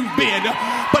messy you've been.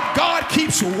 But God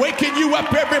keeps waking you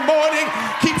up every morning,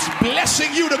 keeps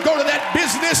blessing you to go to that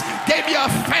business, gave you a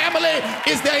family.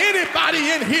 Is there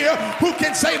anybody in here who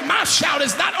can say, my shout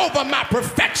is not over my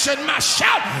perfection, my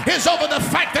shout is over the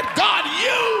fact that God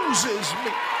uses me?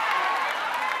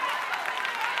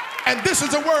 And this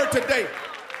is a word today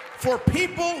for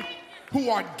people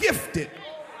who are gifted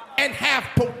and have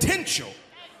potential,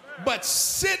 but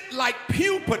sit like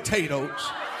pew potatoes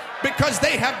because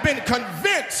they have been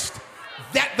convinced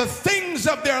that the things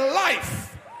of their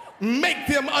life make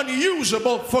them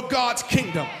unusable for God's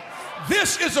kingdom.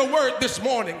 This is a word this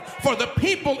morning for the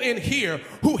people in here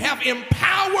who have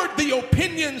empowered the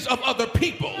opinions of other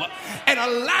people and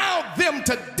allowed them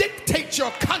to dictate your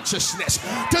consciousness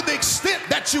to the extent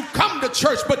that you come to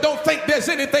church but don't think there's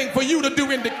anything for you to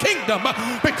do in the kingdom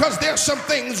because there's some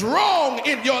things wrong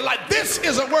in your life. This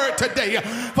is a word today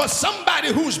for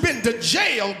somebody who's been to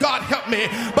jail, God help me,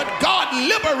 but God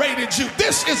liberated you.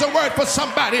 This is a word for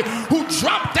somebody who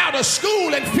dropped out of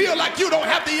school and feel like you don't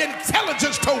have the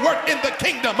intelligence to work in the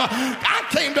kingdom. I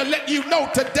came to let you know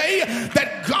today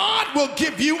that God will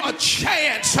give you a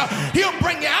chance. He'll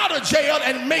bring you out of jail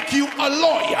and make you a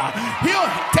lawyer. He'll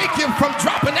take you from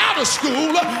dropping out of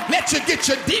school, let you get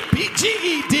your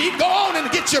GED, go on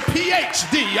and get your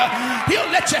PhD.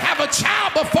 He'll let you have a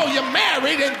child before you're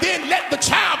married and then let the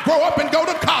child grow up and go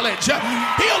to college.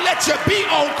 He'll let you be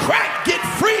on crack, get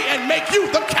free, and make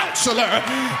you the counselor.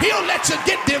 He'll let you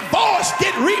get divorced,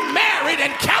 get remarried,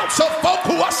 and counsel folk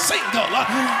who are single.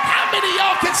 How many of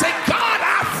y'all can say, God,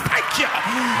 I thank you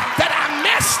that I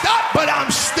messed up, but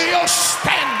I'm still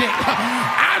standing.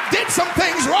 I did some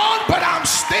things wrong, but I'm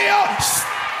still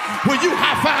Will you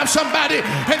high five somebody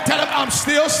and tell them I'm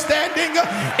still standing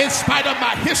in spite of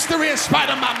my history, in spite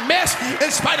of my mess, in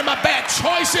spite of my bad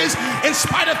choices, in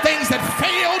spite of things that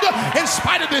failed, in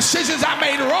spite of decisions I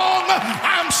made wrong,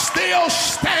 I'm still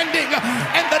standing.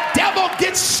 And the devil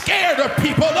gets scared of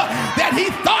people that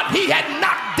he thought he had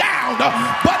knocked down,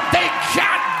 but they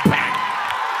got back.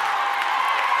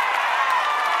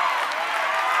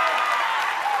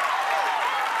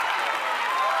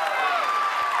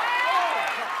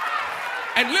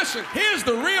 And listen, here's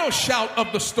the real shout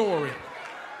of the story.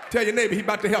 Tell your neighbor, he's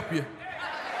about to help you.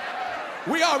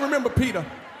 We all remember Peter.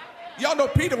 Y'all know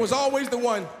Peter was always the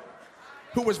one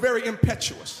who was very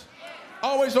impetuous,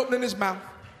 always opening his mouth.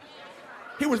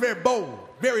 He was very bold,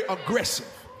 very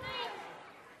aggressive.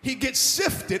 He gets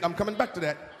sifted, I'm coming back to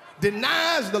that,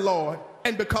 denies the Lord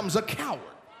and becomes a coward.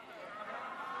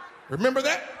 Remember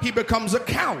that? He becomes a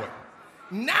coward.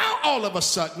 Now all of a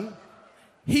sudden,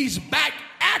 he's back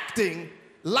acting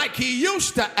like he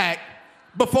used to act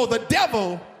before the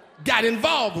devil got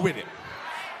involved with it.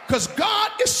 Because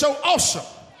God is so awesome.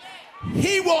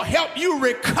 He will help you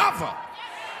recover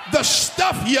the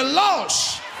stuff you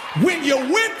lost when you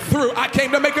went through. I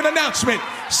came to make an announcement.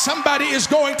 Somebody is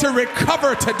going to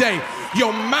recover today.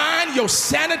 Your mind, your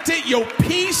sanity, your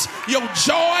peace, your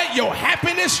joy, your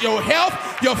happiness, your health,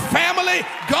 your family.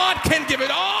 God can give it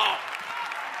all.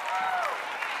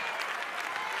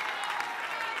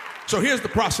 So here's the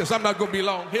process. I'm not going to be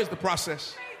long. Here's the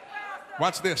process.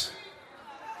 Watch this.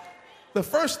 The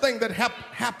first thing that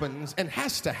happens and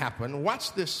has to happen,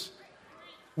 watch this,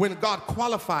 when God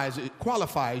qualifies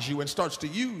you and starts to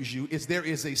use you, is there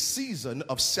is a season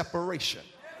of separation.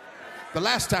 The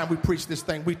last time we preached this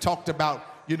thing, we talked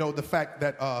about, the fact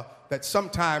that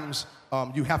sometimes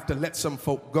you have to let some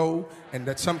folk go and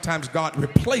that sometimes God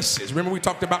replaces. Remember we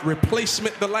talked about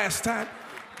replacement the last time?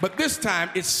 But this time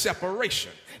it's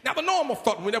separation. Now, the normal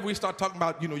thought, whenever we start talking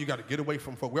about, you got to get away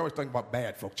from folk, we always talking about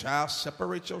bad folk. Child,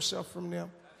 separate yourself from them.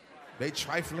 They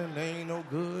trifling, they ain't no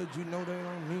good, they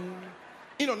don't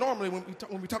mean. Normally when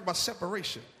we talk about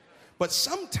separation, but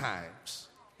sometimes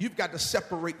you've got to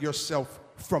separate yourself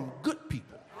from good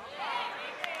people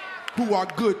who are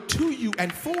good to you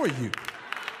and for you.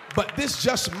 But this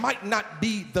just might not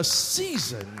be the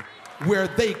season where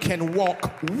they can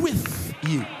walk with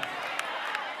you.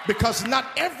 Because not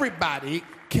everybody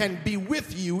can be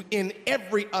with you in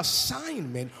every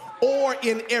assignment or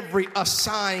in every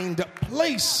assigned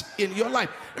place in your life.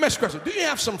 Let me ask you a question. Do you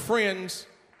have some friends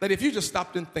that if you just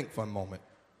stopped and think for a moment,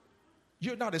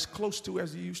 you're not as close to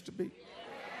as you used to be?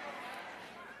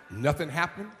 Nothing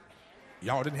happened.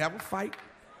 Y'all didn't have a fight.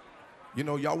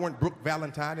 Y'all weren't Brooke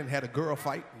Valentine and had a girl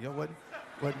fight. Wasn't.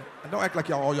 Don't act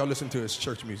like all y'all listen to is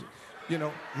church music.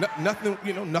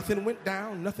 Nothing went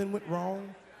down. Nothing went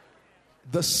wrong.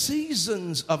 The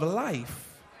seasons of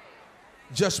life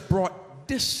just brought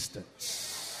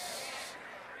distance.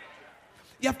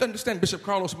 You have to understand, Bishop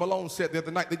Carlos Malone said the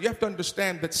other night, that you have to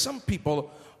understand that some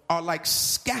people are like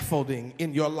scaffolding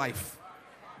in your life.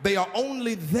 They are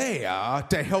only there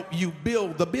to help you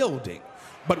build the building.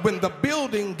 But when the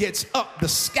building gets up, the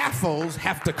scaffolds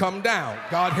have to come down.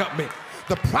 God help me.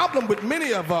 The problem with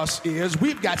many of us is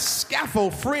we've got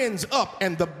scaffold friends up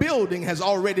and the building has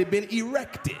already been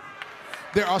erected.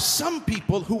 There are some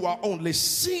people who are only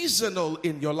seasonal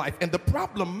in your life, and the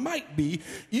problem might be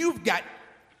you've got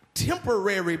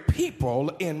temporary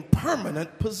people in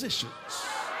permanent positions.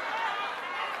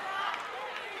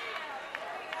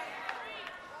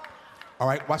 All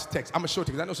right, watch the text. I'm going to show it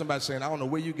to you because I know somebody's saying, I don't know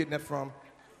where you're getting that from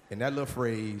in that little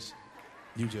phrase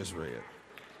you just read.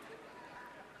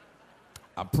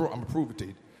 I'm going to prove it to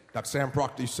you. Dr. Sam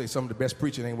Proctor used to say some of the best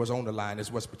preaching ain't what's on the line,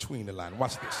 it's what's between the line.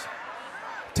 Watch this.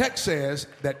 Text says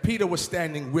that Peter was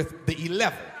standing with the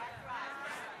 11.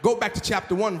 Go back to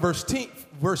chapter 1, verse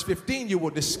 15, you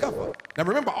will discover. Now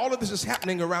remember, all of this is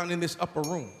happening around in this upper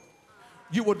room.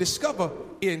 You will discover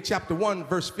in chapter 1,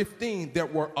 verse 15, there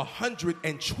were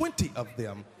 120 of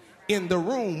them in the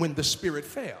room when the Spirit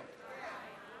fell.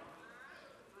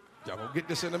 Y'all gonna get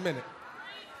this in a minute.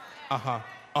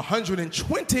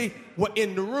 120 were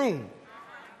in the room.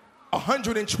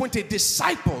 120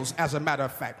 disciples, as a matter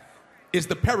of fact, is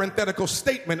the parenthetical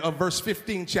statement of verse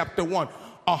 15, chapter 1.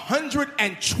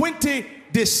 120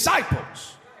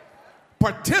 disciples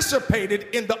participated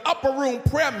in the upper room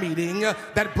prayer meeting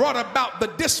that brought about the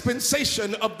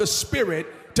dispensation of the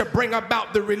Spirit to bring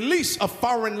about the release of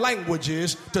foreign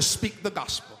languages to speak the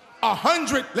gospel.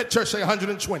 100, let church say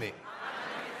 120.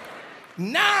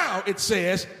 Now it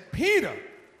says Peter,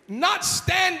 not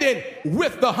standing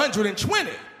with the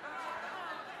 120,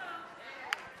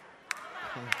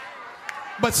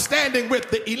 but standing with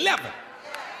the 11.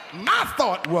 My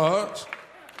thought was,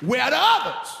 where are the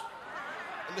others?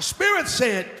 And the Spirit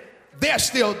said, they're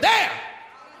still there,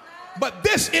 but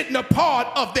this isn't a part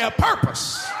of their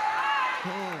purpose.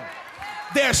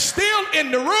 They're still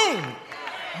in the room,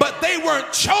 but they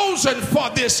weren't chosen for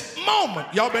this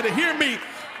moment. Y'all better hear me,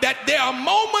 that there are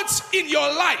moments in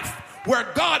your life where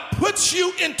God puts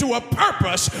you into a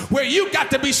purpose where you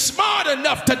got to be smart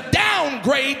enough to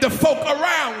downgrade the folk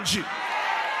around you.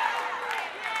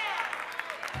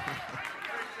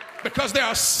 Because there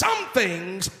are some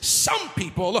things some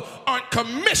people aren't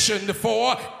commissioned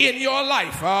for in your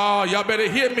life. Oh, y'all better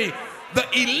hear me. The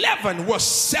 11 were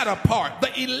set apart.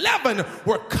 The 11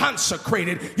 were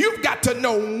consecrated. You've got to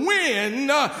know when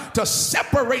to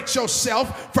separate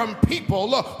yourself from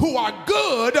people who are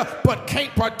good but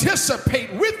can't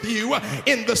participate with you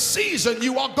in the season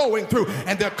you are going through.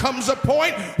 And there comes a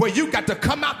point where you got to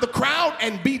come out the crowd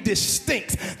and be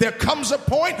distinct. There comes a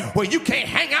point where you can't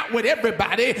hang out with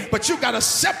everybody, but you got to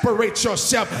separate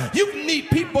yourself. You need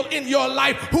people in your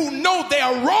life who know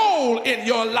their role in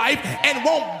your life and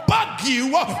won't bug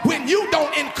you when you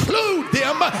don't include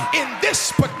them in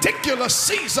this particular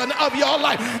season of your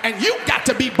life. And you got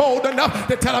to be bold enough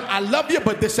to tell them, I love you,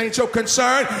 but this ain't your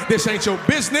concern. This ain't your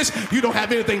business. You don't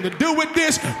have anything to do with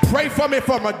this. Pray for me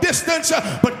from a distance,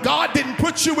 but God didn't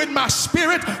put you in my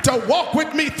spirit to walk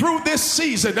with me through this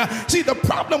season. See, the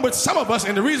problem with some of us,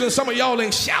 and the reason some of y'all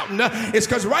ain't shouting, is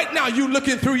because right now you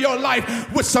looking through your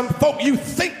life with some folk you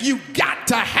think you got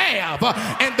to have.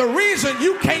 And the reason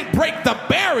you can't break the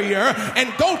barrier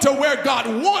and go to where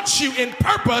God wants you in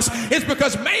purpose is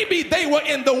because maybe they were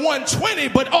in the 120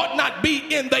 but ought not be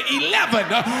in the 11.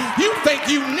 You think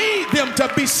you need them to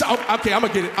be so. Okay, I'm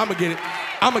gonna get it.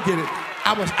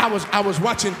 I was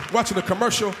watching a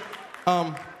commercial.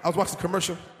 I was watching a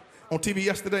commercial on TV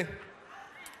yesterday,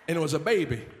 and it was a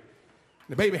baby.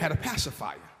 The baby had a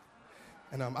pacifier,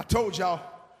 and I told y'all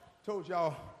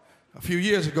a few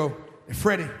years ago that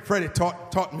Freddie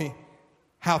taught me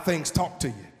how things talk to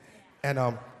you. And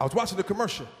I was watching the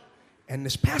commercial, and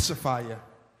this pacifier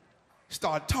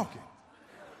started talking.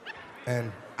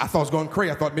 And I thought it was going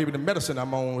crazy. I thought maybe the medicine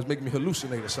I'm on was making me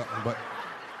hallucinate or something. But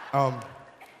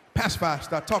pacifier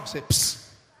started talking, said, psst.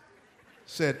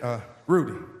 Said,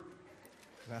 Rudy.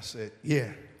 And I said, yeah.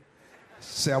 He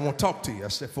said, I want to talk to you. I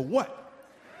said, for what?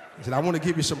 He said, I want to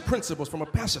give you some principles from a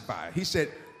pacifier. He said,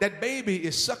 that baby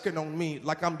is sucking on me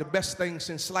like I'm the best thing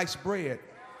since sliced bread,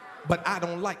 but I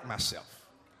don't like myself.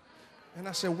 And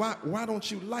I said, why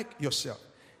don't you like yourself?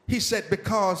 He said,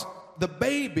 because the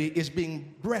baby is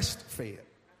being breastfed.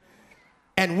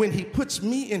 And when he puts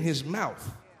me in his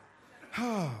mouth,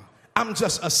 I'm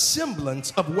just a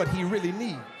semblance of what he really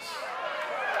needs.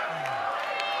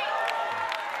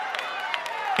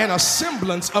 And a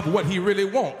semblance of what he really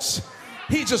wants.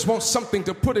 He just wants something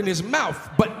to put in his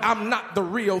mouth, but I'm not the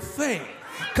real thing.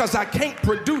 Because I can't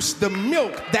produce the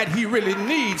milk that he really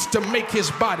needs to make his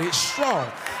body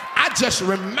strong. I just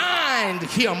remind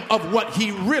him of what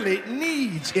he really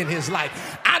needs in his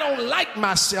life. I don't like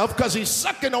myself because he's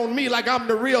sucking on me like I'm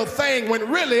the real thing, when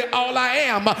really all I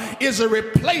am is a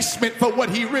replacement for what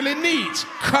he really needs.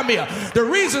 Come here. The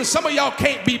reason some of y'all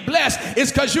can't be blessed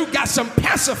is because you got some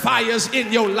pacifiers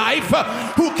in your life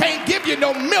who can't give you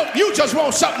no milk. You just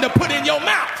want something to put in your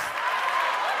mouth.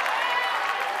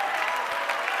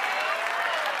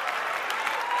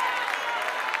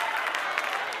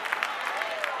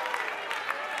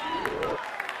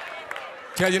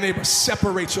 Tell your neighbor,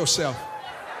 separate yourself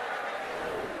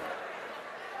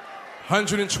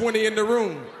 120 in the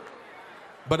room,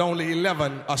 but only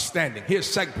 11 are standing. Here's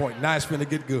the second point. Now it's finna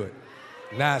get good.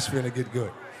 Now it's finna get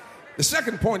good. The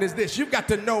second point is this. You've got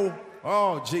to know,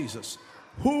 oh, Jesus,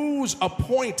 who's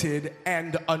appointed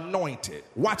and anointed.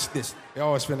 Watch this.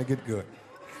 Oh, it's finna get good.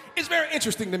 It's very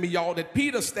interesting to me, y'all, that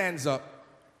Peter stands up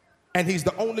and he's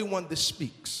the only one that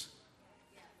speaks.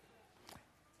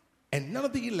 And none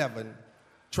of the 11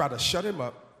 try to shut him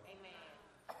up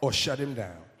or shut him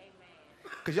down.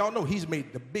 Because y'all know he's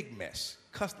made the big mess.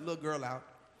 Cussed the little girl out,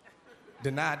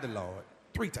 denied the Lord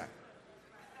 3 times,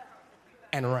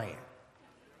 and ran.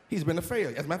 He's been a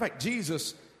failure. As a matter of fact,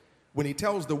 Jesus, when he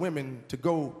tells the women to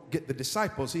go get the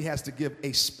disciples, he has to give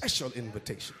a special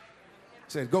invitation.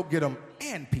 He said, go get them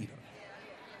and Peter.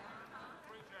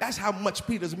 That's how much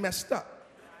Peter's messed up.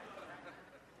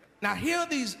 Now here are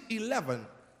these 11,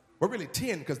 well really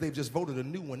 10 because they've just voted a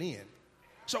new one in.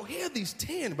 So here are these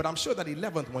 10, but I'm sure that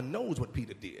 11th one knows what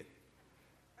Peter did.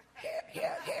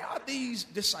 Here are these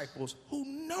disciples who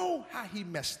know how he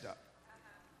messed up.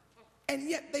 And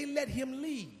yet they let him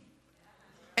lead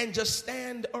and just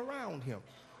stand around him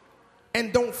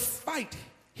and don't fight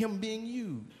him being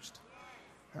used.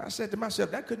 I said to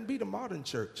myself, that couldn't be the modern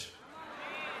church.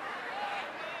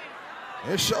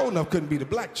 It sure enough couldn't be the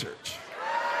black church.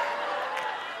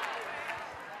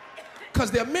 Because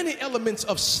there are many elements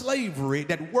of slavery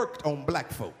that worked on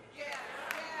black folk.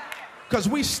 Because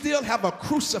we still have a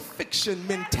crucifixion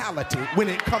mentality when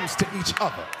it comes to each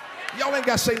other. Y'all ain't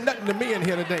got to say nothing to me in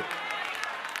here today.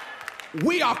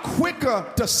 We are quicker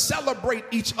to celebrate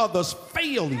each other's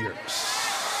failures.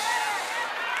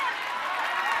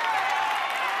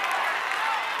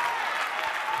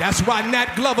 That's why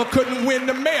Nat Glover couldn't win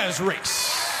the mayor's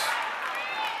race.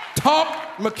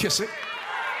 Talk McKissick.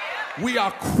 We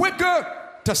are quicker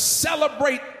to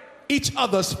celebrate each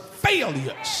other's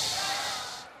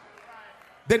failures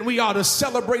than we are to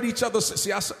celebrate each other's.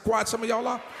 See how quiet some of y'all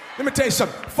are? Let me tell you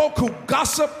something. Folk who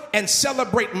gossip and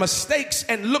celebrate mistakes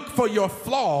and look for your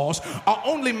flaws are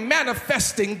only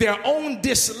manifesting their own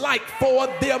dislike for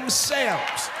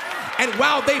themselves. And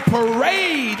while they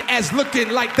parade as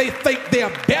looking like they think they're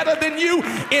better than you,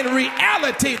 in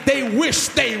reality, they wish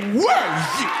they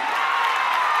were you.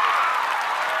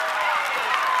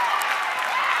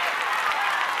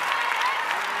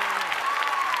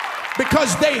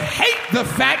 Because they hate the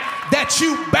fact that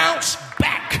you bounce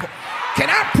back. Can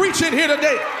I preach in here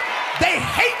today? They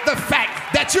hate the fact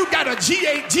that you got a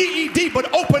GED but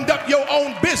opened up your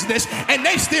own business and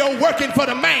they still working for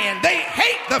the man. They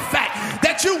hate the fact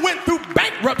that you went through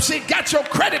bankruptcy, got your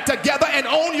credit together and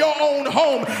own your own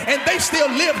home and they still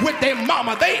live with their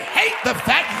mama. They hate the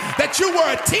fact that you were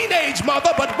a teenage mother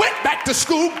but went back to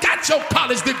school, got your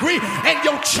college degree and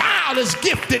your child is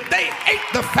gifted. They hate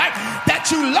the fact that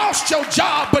you lost your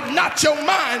job but not your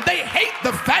mind. They hate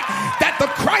the fact that the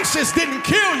crisis didn't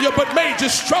kill you but made you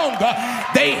stronger.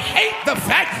 They hate the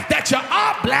fact that you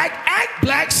are black, act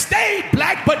black, stayed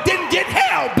black, but didn't get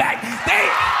held back.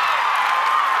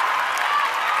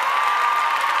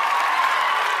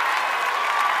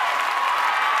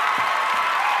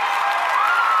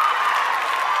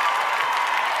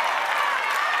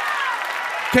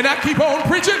 Can I keep on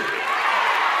preaching?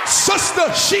 Sister,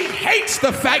 she hates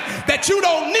the fact that you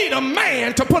don't need a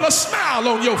man to put a smile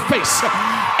on your face.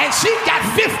 And she got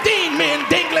 15 men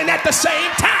dangling at the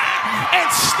same time and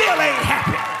still ain't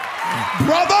happy.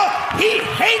 Brother, he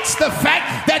hates the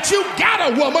fact that you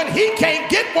got a woman, he can't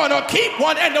get one or keep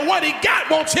one, and the one he got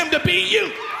wants him to be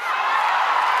you.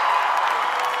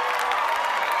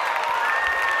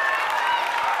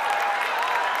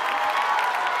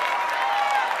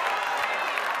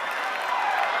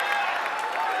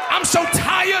 I'm so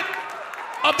tired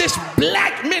of this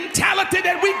black mentality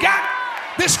that we got,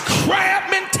 this crab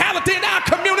mentality in our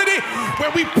community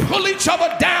where we pull each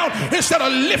other down instead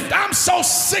of lift. I'm so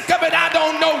sick of it, I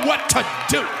don't know what to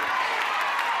do.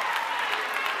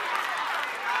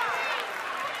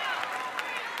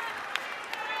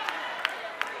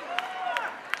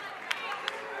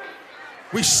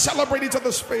 We celebrate each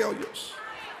other's failures.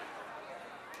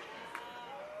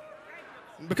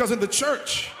 Because in the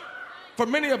church, for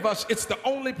many of us, it's the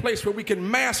only place where we can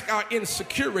mask our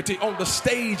insecurity on the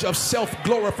stage of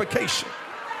self-glorification.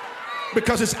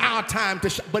 Because it's our time to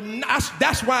shine. But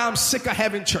that's why I'm sick of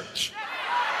having church.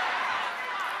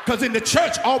 Because in the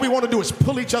church, all we want to do is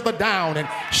pull each other down and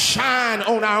shine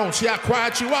on our own. See how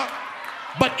quiet you are?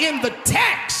 But in the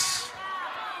text,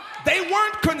 they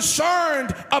weren't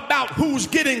concerned about who's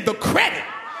getting the credit.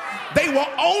 They were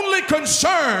only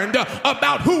concerned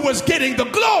about who was getting the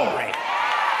glory.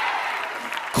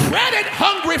 Credit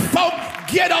hungry folk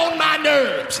get on my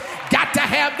nerves. got to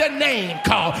have their name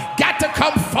called, got to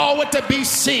come forward to be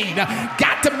seen,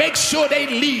 got to make sure they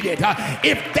lead it.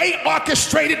 If they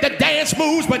orchestrated the dance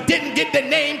moves but didn't get the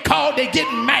name called, they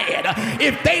get mad.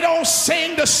 If they don't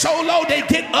sing the solo, they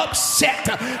get upset.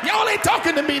 Y'all ain't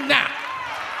talking to me now.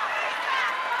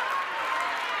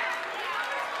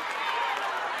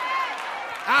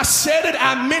 I said it,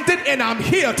 I meant it, and I'm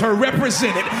here to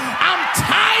represent it. I'm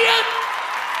tired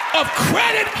of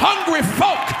credit-hungry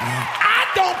folk. I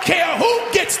don't care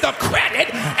who gets the credit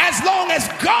as long as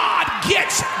God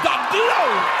gets the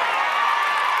glory.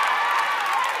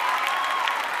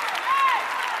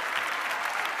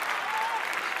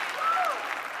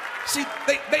 See,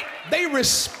 they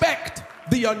respect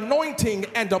the anointing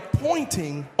and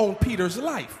appointing on Peter's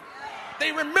life.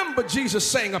 They remember Jesus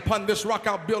saying, upon this rock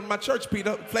I'll build my church,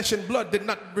 Peter. Flesh and blood did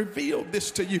not reveal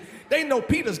this to you. They know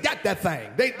Peter's got that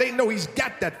thing. They know he's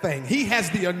got that thing. He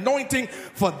has the anointing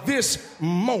for this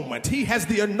moment. He has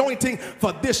the anointing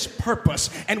for this purpose.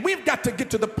 And we've got to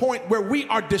get to the point where we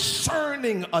are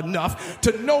discerning enough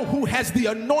to know who has the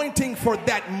anointing for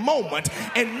that moment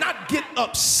and not get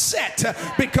upset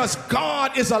because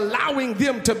God is allowing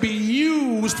them to be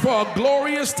used for a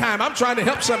glorious time. I'm trying to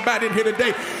help somebody in here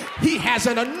today. He has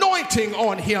an anointing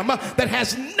on him that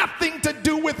has nothing to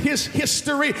do with his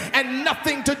history and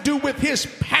nothing to do with his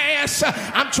past.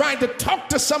 I'm trying to talk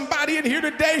to somebody in here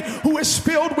today who is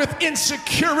filled with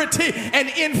insecurity and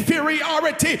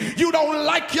inferiority. You don't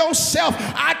like yourself.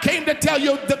 I came to tell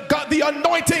you the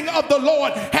anointing of the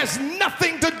Lord has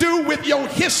nothing to do with your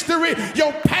history,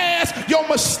 your past, your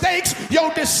mistakes,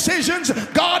 your decisions.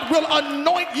 God will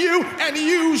anoint you and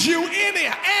use you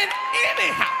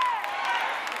anyhow.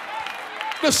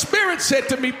 The Spirit said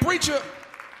to me, preacher,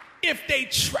 if they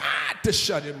tried to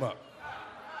shut him up,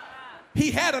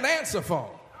 he had an answer for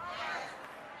him.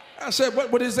 I said,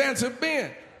 what would his answer have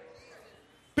been?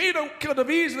 Peter could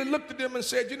have easily looked at them and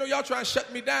said, you know, y'all trying to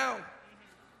shut me down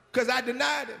because I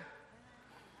denied him.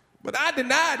 But I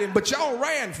denied him, but y'all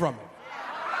ran from him.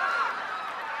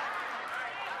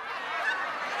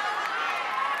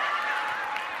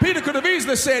 Peter could have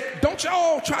easily said, don't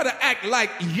y'all try to act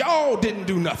like y'all didn't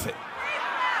do nothing.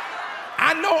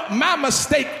 I know my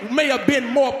mistake may have been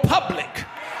more public,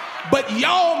 but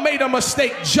y'all made a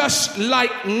mistake just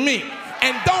like me.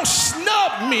 And don't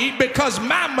snub me because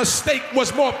my mistake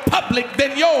was more public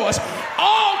than yours.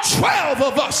 All 12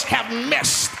 of us have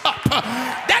messed up.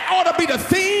 That ought to be the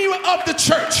theme of the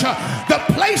church. The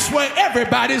place where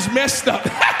everybody's messed up.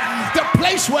 The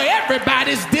place where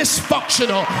everybody's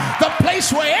dysfunctional. The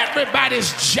place where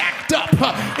everybody's jacked up.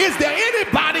 Is there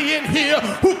anybody in here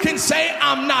who can say,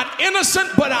 I'm not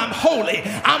innocent, but I'm holy.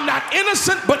 I'm not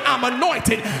innocent, but I'm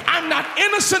anointed. I'm not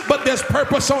innocent, but there's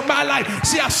purpose on my life.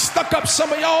 See, I stuck up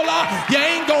some of y'all are. You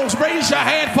ain't gonna raise your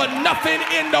hand for nothing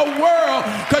in the world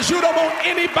because you don't want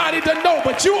anybody to know.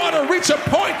 But you ought to reach a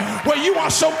point where you are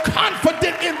so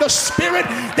confident in the Spirit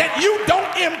that you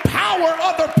don't empower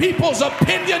other people's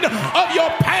opinion of your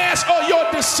past or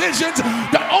your decisions.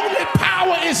 The only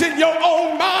power is in your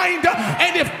own mind.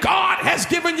 And if God has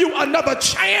given you another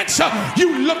chance,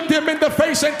 you look them in the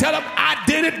face and tell them, I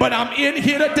did it, but I'm in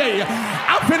here today.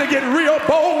 I'm finna get real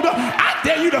bold. I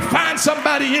dare you to find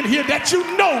somebody in here that you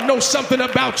knows something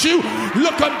about you.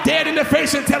 Look them dead in the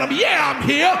face and tell them, yeah, I'm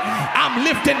here. I'm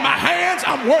lifting my hands.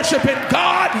 I'm worshiping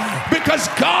God because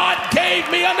God gave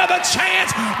me another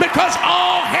chance because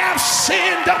all have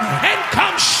sinned and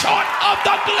come short of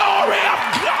the glory of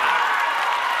God.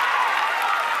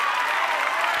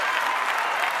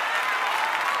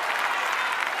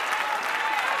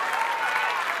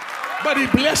 But he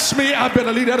blessed me. I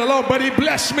better leave that alone. But he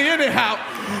blessed me anyhow.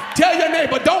 Tell your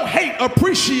neighbor, don't hate,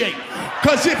 appreciate.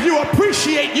 Because if you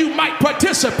appreciate, you might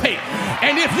participate.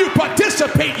 And if you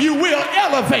participate, you will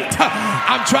elevate.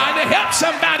 I'm trying to help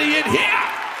somebody in here.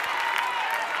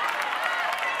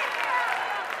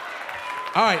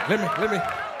 All right, let me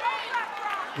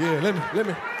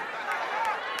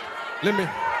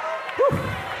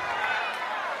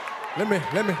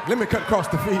cut across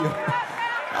the field.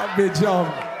 I'll bid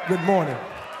y'all good morning.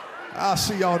 I'll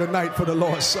see y'all tonight for the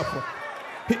Lord's Supper.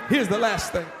 Here's the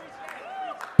last thing.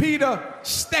 Peter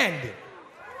standing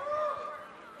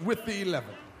with the 11.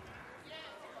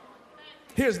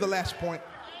 Here's the last point.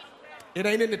 It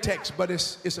ain't in the text, but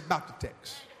it's about the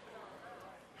text.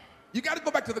 You got to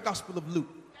go back to the Gospel of Luke.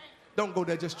 Don't go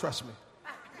there, just trust me.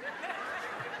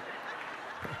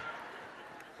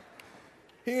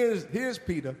 Here's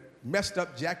Peter, messed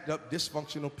up, jacked up,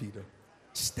 dysfunctional Peter,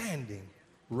 standing,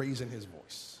 raising his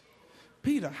voice.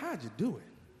 Peter, how'd you do it?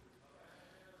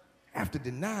 After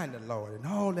denying the Lord and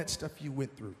all that stuff you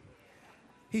went through.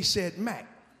 He said, Mac,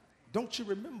 don't you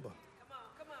remember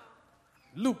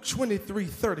Luke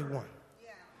 23:31.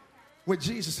 Where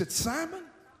Jesus said, Simon,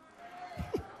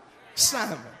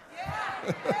 Simon,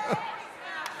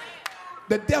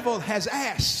 the devil has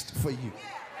asked for you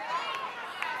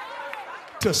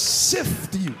to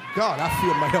sift you. God, I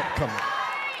feel my help coming.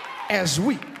 As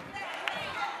wheat.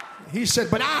 He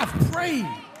said, but I've prayed.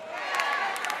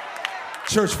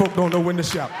 Church folk don't know when to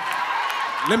shout.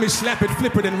 Let me slap it,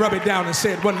 flip it, and rub it down and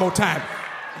say it one more time.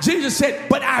 Jesus said,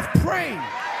 but I've prayed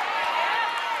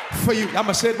for you. I'm going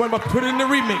to say it one more, put it in the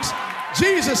remix.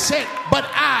 Jesus said, but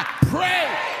I pray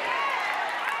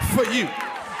for you.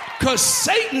 Because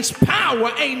Satan's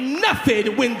power ain't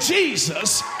nothing when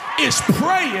Jesus is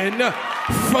praying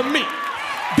for me.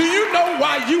 Do you know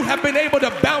why you have been able to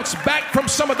bounce back from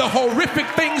some of the horrific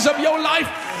things of your life?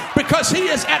 Because he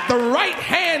is at the right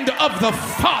hand of the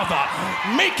Father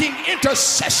making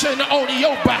intercession on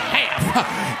your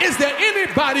behalf. Is there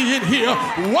anybody in here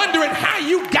wondering how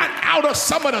you got out of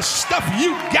some of the stuff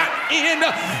you got in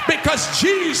because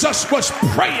Jesus was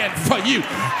praying for you?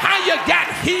 How you got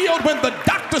healed when the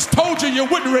doctors told you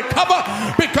wouldn't recover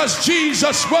because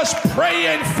Jesus was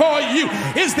praying for you?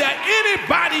 Is there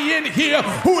anybody in here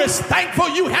who is thankful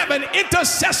you have an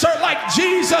intercessor like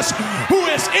Jesus who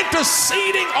is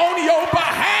interceding on your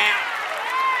behalf?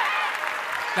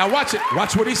 Now watch it.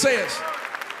 Watch what he says.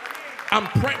 I'm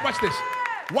praying. Watch this.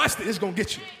 Watch this. It's going to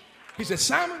get you. He said,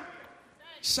 Simon,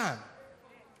 Simon,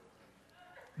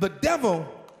 the devil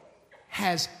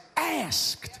has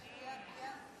asked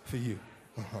for you.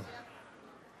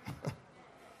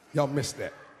 Y'all missed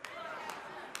that.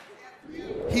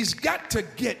 He's got to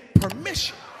get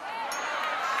permission.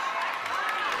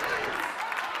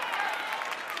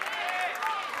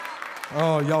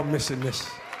 Oh, y'all missing this.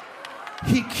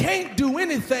 He can't do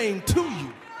anything to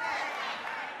you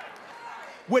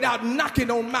without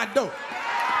knocking on my door.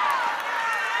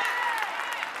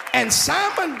 And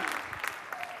Simon,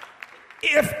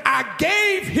 if I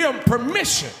gave him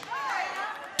permission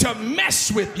to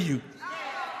mess with you,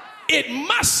 it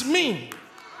must mean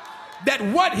that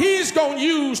what he's going to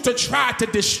use to try to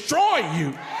destroy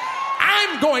you,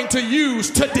 I'm going to use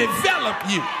to develop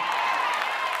you.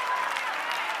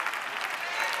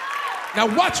 Now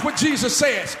watch what Jesus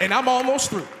says, and I'm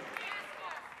almost through.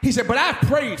 He said, but I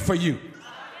prayed for you.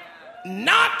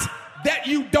 Not that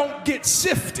you don't get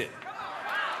sifted.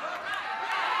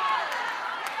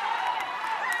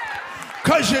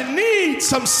 Because you need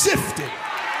some sifting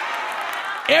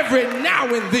every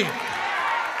now and then.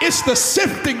 It's the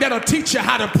sifting that'll teach you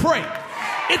how to pray.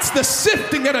 It's the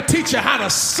sifting that'll teach you how to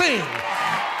sing.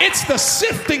 It's the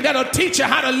sifting that'll teach you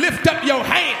how to lift up your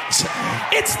hands.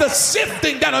 It's the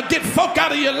sifting that'll get folk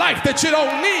out of your life that you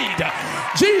don't need.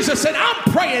 Jesus said,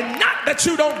 I'm praying not that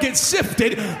you don't get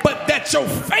sifted, but that your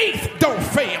faith don't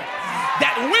fail.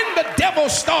 That when the devil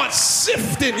starts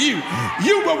sifting you,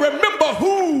 you will remember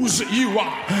whose you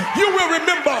are. You will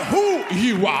remember who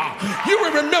you are. You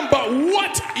will remember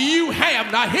what you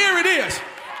have. Now here it is.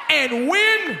 And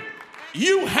when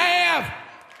you have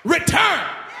returned,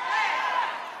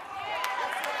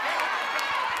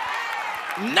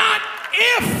 not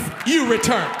if you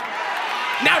return.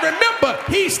 Now remember,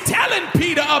 he's telling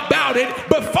Peter about it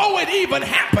before it even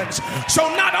happens. So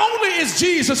not only is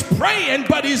Jesus praying,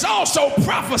 but he's also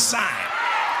prophesying.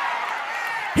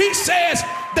 He says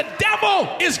the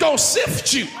devil is going to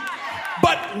sift you,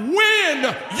 but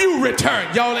when you return,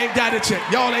 y'all ain't got it yet.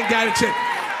 Y'all ain't got it yet.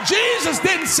 Jesus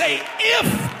didn't say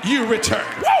if you return.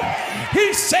 Woo!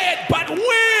 He said, but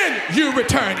when you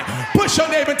return. Push your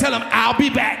neighbor and tell him, I'll be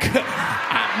back.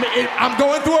 I'm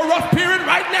going through a rough period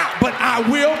right now, but I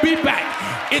will be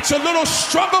back. It's a little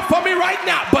struggle for me right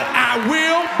now, but I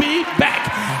will be back.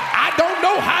 I don't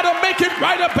know how to make it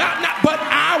right about now, but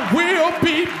I will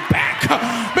be back.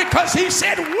 Because he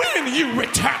said, when you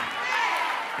return.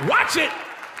 Watch it.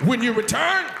 When you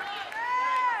return,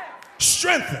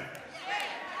 strengthen.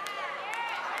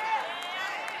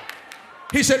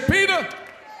 He said, Peter,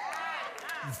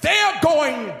 they're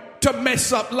going to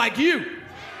mess up like you.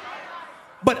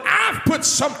 But I've put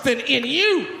something in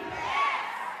you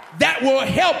that will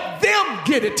help them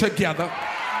get it together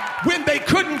when they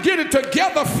couldn't get it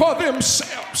together for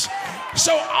themselves.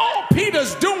 So all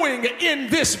Peter's doing in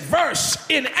this verse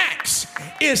in Acts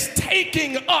is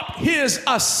taking up his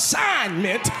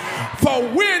assignment for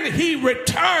when he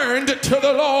returned to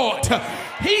the Lord.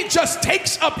 he just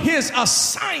takes up his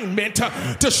assignment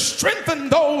to strengthen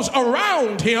those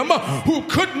around him who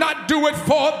could not do it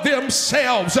for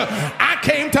themselves. I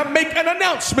came to make an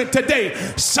announcement today.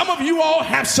 Some of you all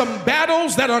have some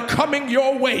battles that are coming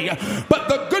your way, but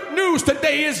the good news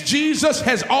today is Jesus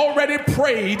has already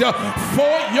prayed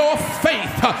for your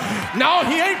faith. Now,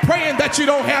 he ain't praying that you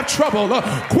don't have trouble.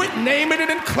 Quit naming it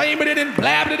and claiming it and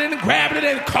blabbing it and grabbing it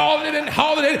and calling it and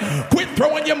hauling it. Quit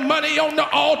throwing your money on the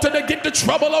altar to get the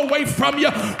trouble away from you.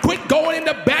 Quit going in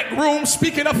the back room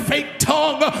speaking a fake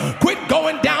tongue. Quit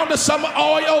going down to some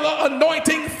oil or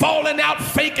anointing, falling out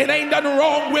fake, and ain't nothing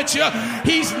wrong with you.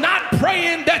 He's not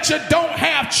praying that you don't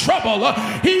have trouble.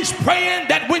 He's praying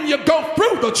that when you go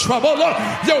through the trouble,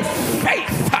 your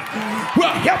faith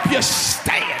will help you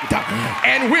stand.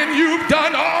 And when you've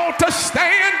done all to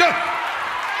stand,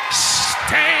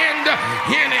 stand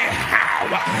anyhow.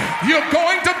 You're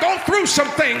going to go through some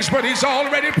things, but he's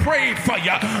already prayed for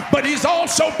you. But he's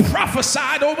also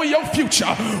prophesied over your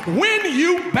future. When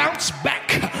you bounce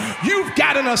back, you've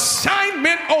got an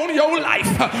assignment on your life.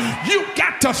 You've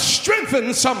got to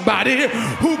strengthen somebody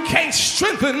who can't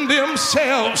strengthen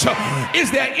themselves.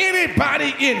 Is there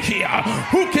anybody in here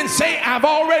who can say, I've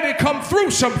already come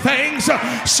through some things,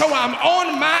 so I'm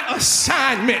on my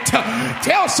assignment?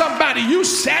 Tell somebody you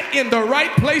sat in the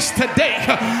right place today,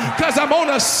 because I'm on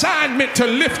assignment to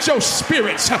lift your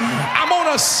spirits. I'm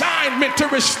on assignment to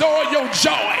restore your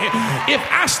joy. If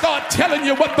I start telling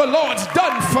you what the Lord's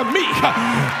done for me,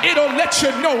 it'll let you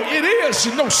know it is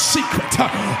no secret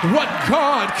what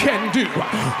God can do.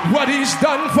 What he's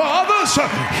done for others,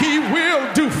 he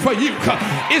will do for you.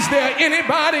 Is there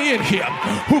anybody in here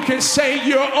who can say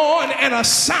you're on an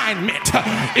assignment?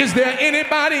 Is there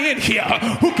anybody in here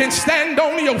who can stand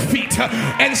on your feet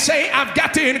and say, I've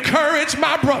got to encourage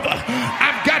my brother,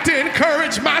 I've got to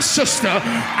encourage my sister,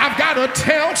 I've got to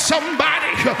tell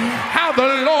somebody how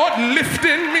the Lord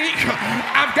lifted me,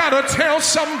 I've got to tell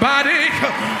somebody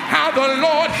how the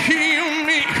Lord healed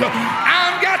me,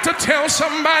 I've got to tell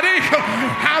somebody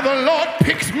how the Lord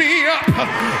picked me up,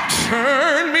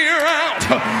 turned me around?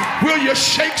 Will you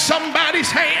shake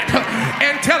somebody's hand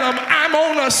and tell them, I'm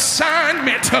on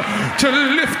assignment to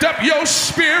lift up your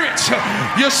spirits?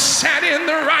 You sat in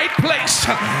the right place,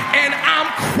 and I'm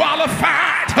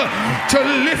qualified to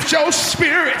lift your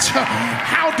spirits.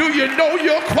 How do you know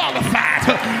you're qualified?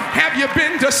 Have you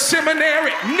been to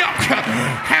seminary? No.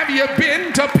 Have you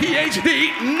been to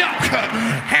PhD? No.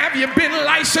 Have you been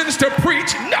licensed to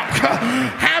preach? No.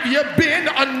 Have you been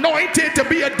anointed to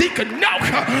be a deacon? No.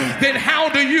 Then how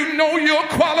do you know you're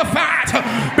qualified?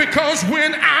 Because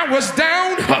when I was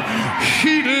down,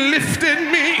 he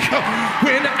lifted me.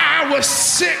 When I was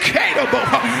sick,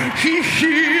 he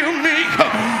healed me.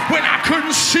 When I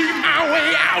couldn't see my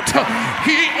way out,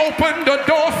 he opened the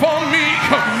door for me.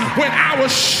 When I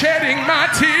was shedding my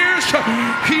tears,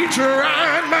 he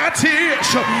dried my tears.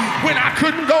 When I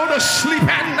couldn't go to sleep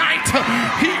at night,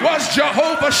 he was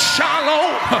Jehovah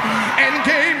Shalom and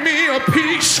gave me a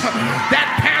peace that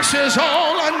passes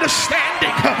all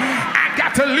understanding. I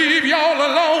got to leave y'all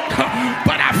alone,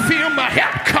 but I feel my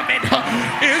help coming.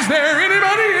 Is there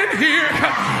anybody in here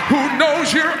who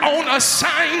knows you're on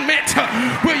assignment?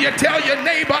 Will you tell your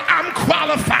neighbor, I'm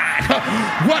qualified?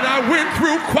 What I went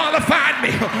through qualified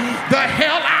me. The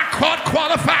hell I caught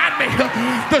qualified me.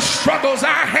 The struggles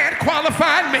I had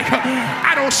qualified me.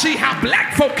 I don't see how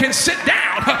black folk can sit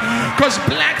down, because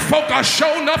black folk are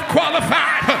sure enough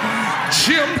qualified.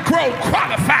 Jim Crow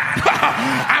qualified.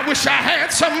 I wish I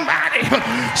had somebody.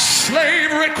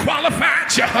 Slavery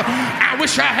qualified you. I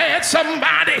wish I had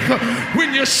somebody.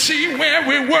 When you see where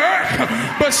we were,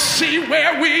 but see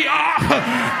where we are,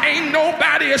 ain't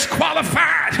nobody as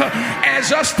qualified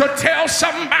as us to tell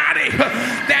somebody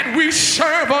that we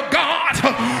serve a God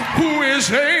who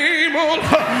is able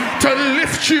to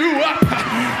lift you up,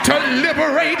 to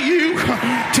liberate you,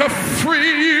 to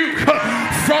free you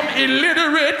from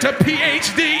illiterate to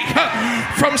PhD,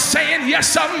 from saying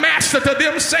yes sir master to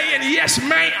them saying yes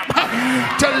ma'am,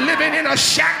 to living in a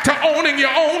shack to owning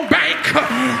your own bank.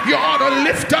 You ought to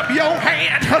lift up your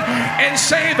hand and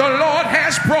say, the Lord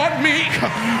has brought me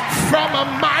from a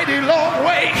mighty long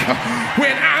way.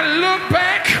 When I look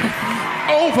back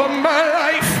over my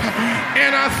life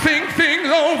and I think things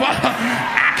over,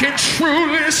 I can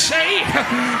truly say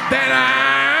that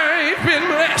I've been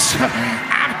blessed.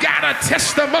 I've got a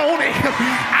testimony.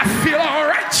 I feel all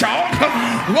right, y'all.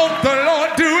 Won't the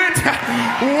Lord do it?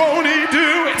 Won't he do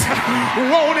it?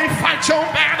 Won't he fight your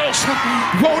battles?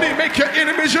 Won't he make your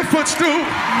enemies your footstool?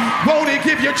 Won't he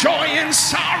give you joy in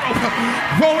sorrow?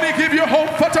 Won't he give you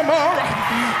hope for tomorrow?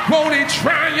 Won't he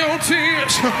dry your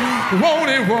tears? Won't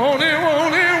he, won't he,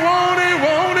 won't he, won't he,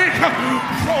 won't he?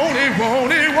 Won't he,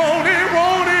 won't he, won't he,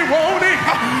 won't he, won't he?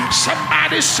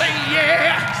 Somebody say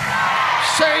yeah.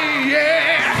 Say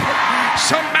yeah.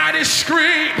 Somebody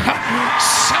scream.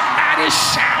 Somebody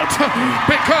shout.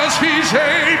 Because he's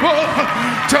able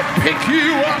to pick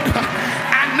you up.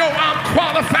 I know I'm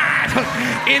qualified.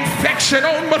 Infection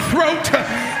on my throat.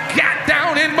 Got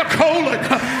down in my colon.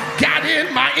 Got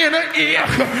in my inner ear.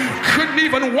 Couldn't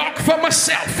even walk for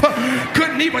myself.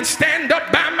 Couldn't even stand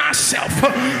up by myself.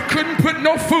 Couldn't put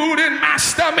no food in my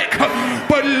stomach.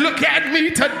 But look at me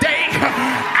today.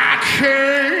 I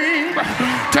came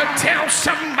to tell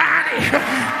somebody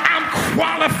I'm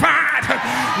qualified.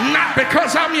 Not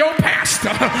because I'm your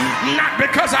pastor. Not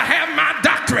because I have my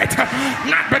doctorate.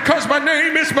 Not because my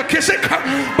name is McKissick.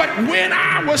 But when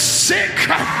I was sick,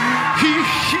 he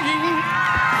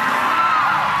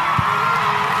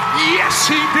yes,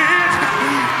 he did.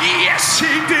 Yes, he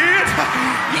did.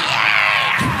 Yeah.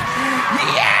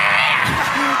 Yeah.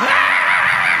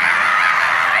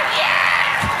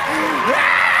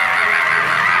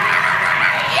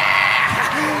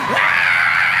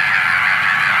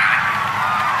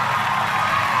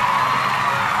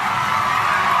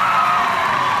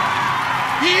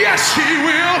 Yes, he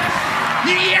will.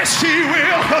 Yes, he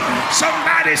will.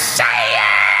 Somebody say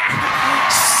it.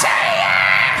 Say it.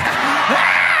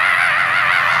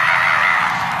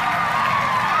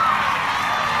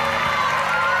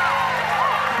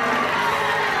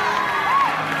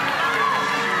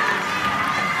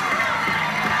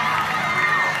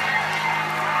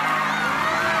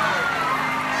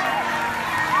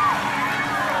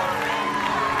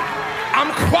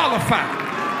 I'm qualified.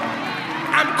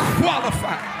 I'm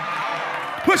qualified.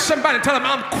 Push somebody and tell them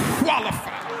I'm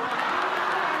qualified.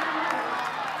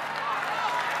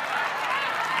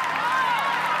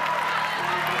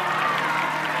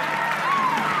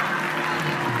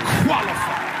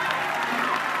 Qualified.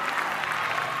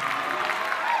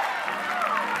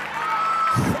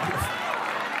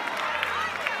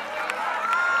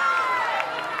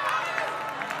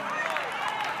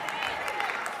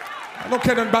 I don't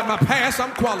care nothing about my past.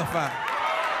 I'm qualified.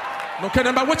 I don't care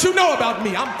nothing about what you know about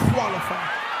me. I'm qualified.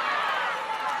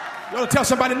 You ought to tell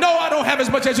somebody, no, I don't have as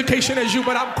much education as you,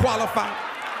 but I'm qualified.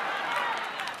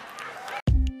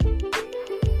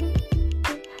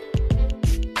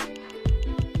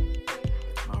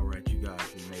 All right, you guys,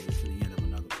 we made it to the end of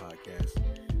another podcast.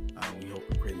 We hope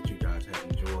and pray that you guys have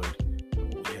enjoyed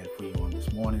what we had for you on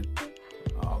this morning.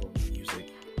 All of the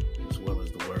music as well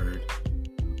as the word.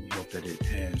 We hope that it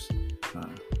has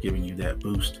given you that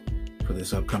boost for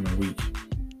this upcoming week.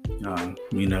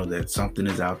 We know that something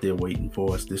is out there waiting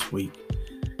for us this week,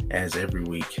 as every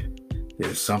week.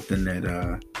 There's something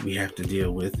that we have to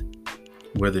deal with,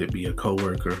 whether it be a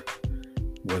coworker,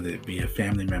 whether it be a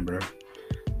family member,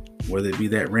 whether it be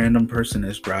that random person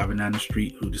that's driving down the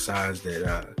street who decides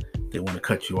that they want to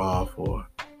cut you off, or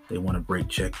they want to brake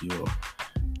check you, or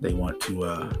they want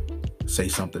to say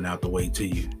something out the way to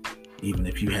you, even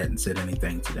if you hadn't said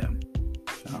anything to them.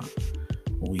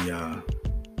 We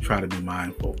try to be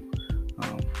mindful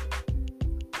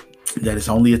that it's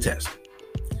only a test.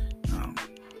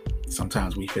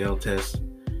 Sometimes we fail tests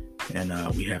and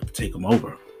we have to take them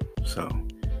over. So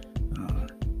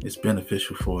it's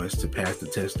beneficial for us to pass the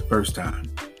test the first time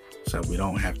so we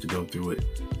don't have to go through it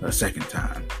a second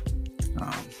time.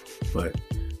 But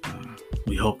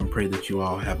we hope and pray that you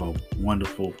all have a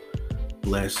wonderful,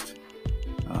 blessed,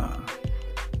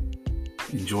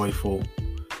 enjoyable,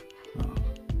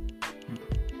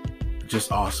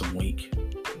 just awesome week.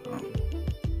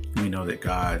 We know that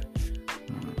God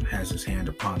has his hand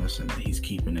upon us and that he's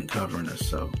keeping and covering us.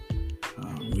 So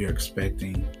we are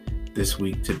expecting this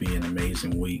week to be an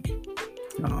amazing week.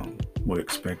 We're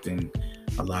expecting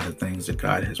a lot of things that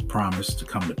God has promised to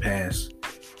come to pass.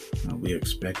 We are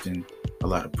expecting a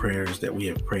lot of prayers that we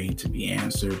have prayed to be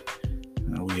answered.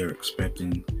 We are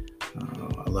expecting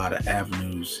a lot of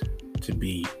avenues to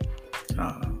be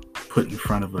put in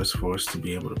front of us for us to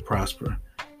be able to prosper.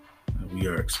 We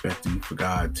are expecting for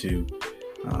God to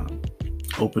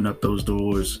open up those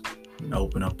doors and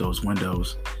open up those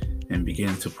windows and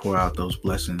begin to pour out those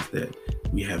blessings that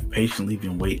we have patiently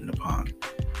been waiting upon.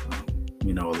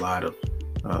 We know a lot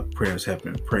of prayers have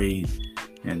been prayed,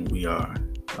 and we are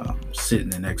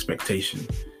sitting in expectation,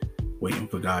 waiting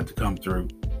for God to come through.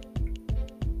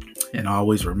 And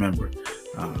always remember,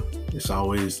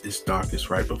 it's darkest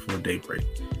right before daybreak.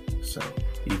 So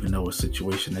even though a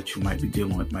situation that you might be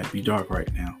dealing with might be dark right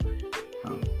now,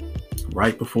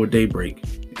 right before daybreak,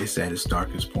 it's at its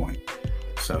darkest point.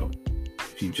 So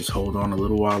if you just hold on a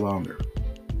little while longer,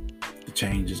 the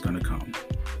change is going to come.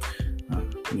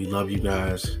 We love you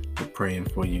guys. We're praying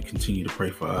for you. Continue to pray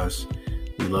for us.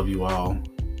 We love you all.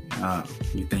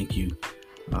 We thank you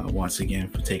once again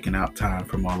for taking out time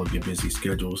from all of your busy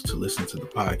schedules to listen to the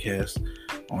podcast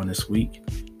on this week.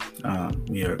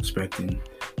 We are expecting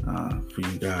for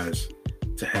you guys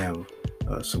to have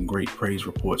some great praise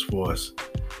reports for us,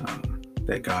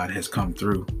 that God has come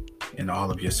through in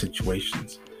all of your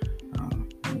situations.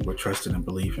 We're trusting and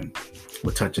believing.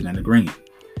 We're touching and agreeing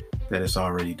that it's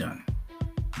already done.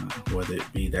 Whether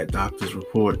it be that doctor's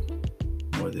report,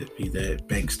 whether it be that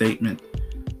bank statement,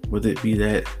 whether it be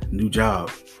that new job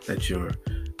that you're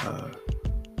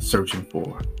searching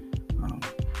for.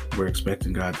 We're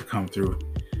expecting God to come through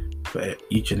for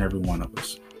each and every one of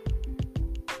us.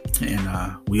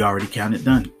 And we already count it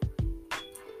done.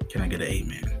 Can I get an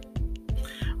amen?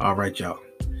 All right, y'all.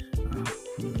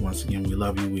 Once again, we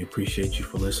love you. We appreciate you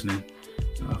for listening,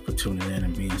 for tuning in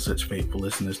and being such faithful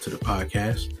listeners to the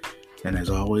podcast. And as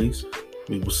always,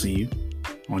 we will see you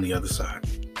on the other side.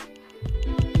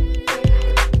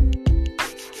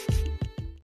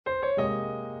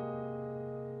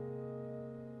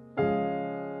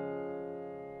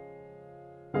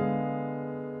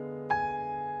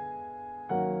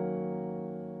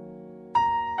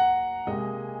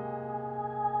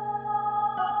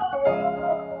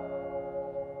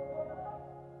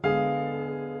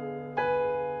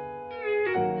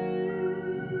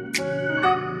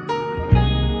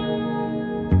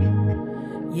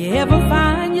 You ever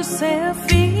find yourself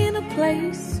in a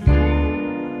place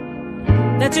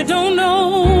that you don't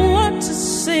know what to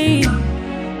say?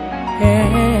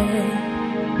 Yeah.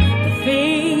 The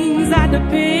things I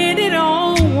depended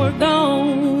on were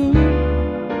gone.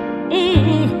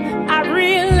 I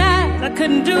realized I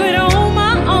couldn't do it on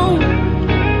my own.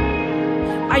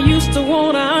 I used to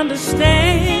want to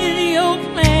understand your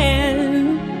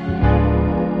plan.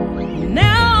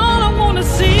 Now all I want to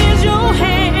see is your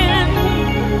hand.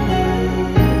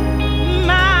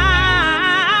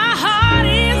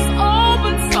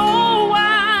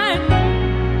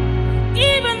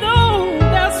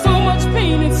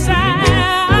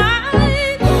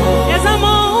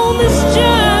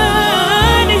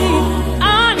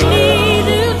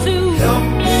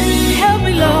 Help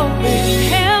me, Lord,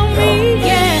 help me,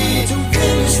 yeah, to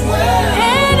finish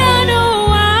well.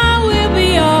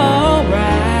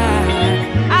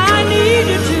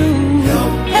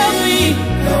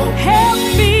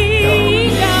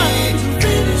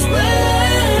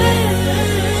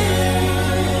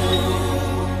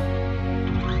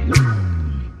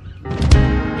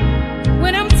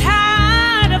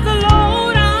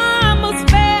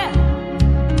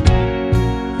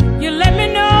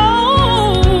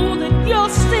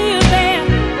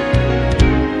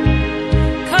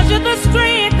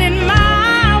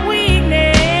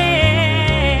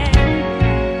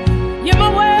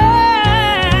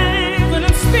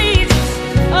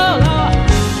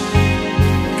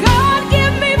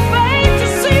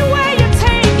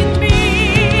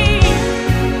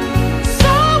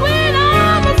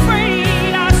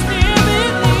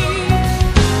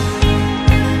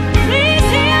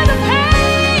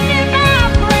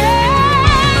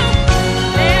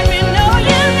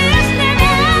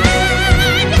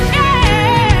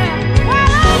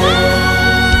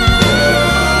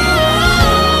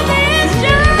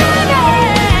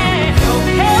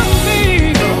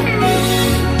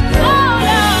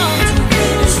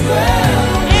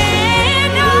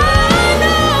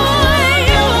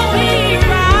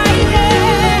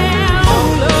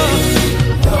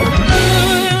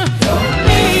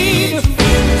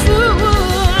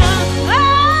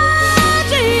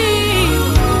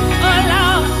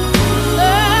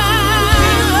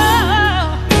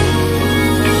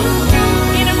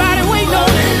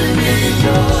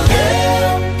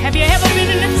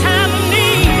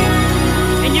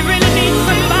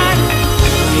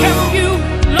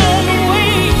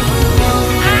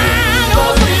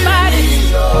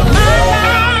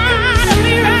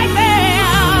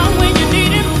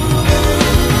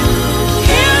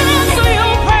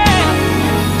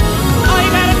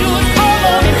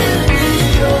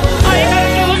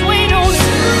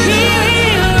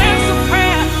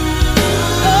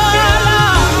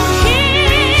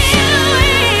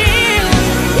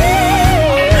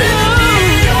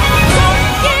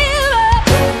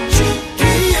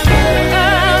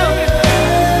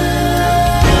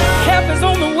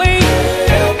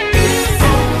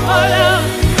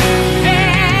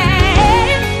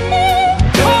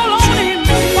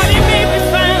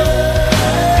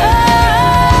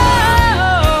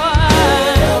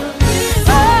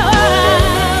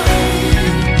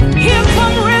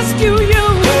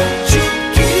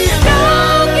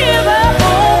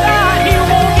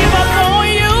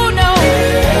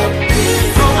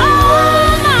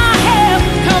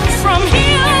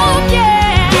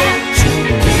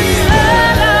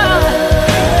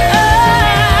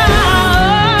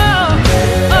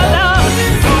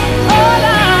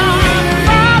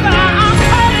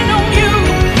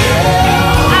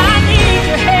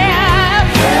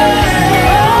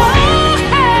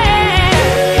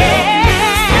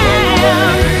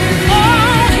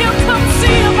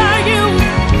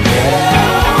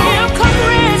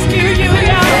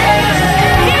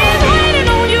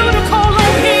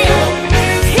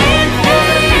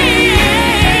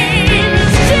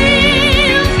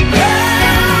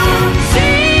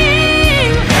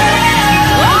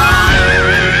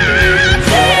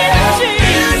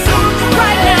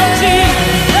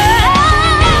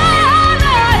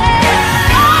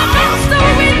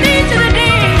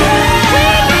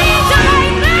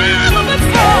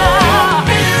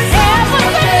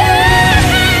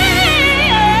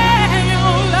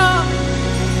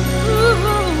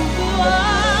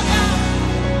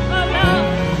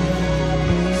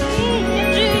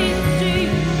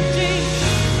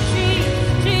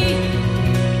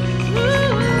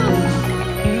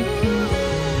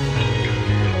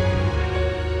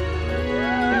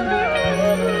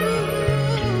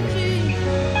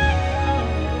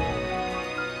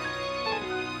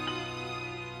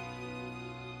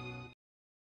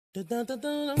 Y'all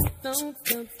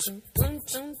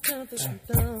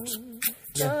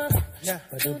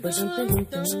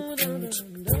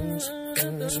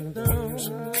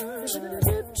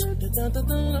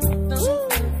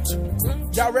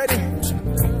ready?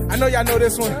 I know y'all know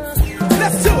this one.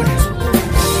 Let's do it.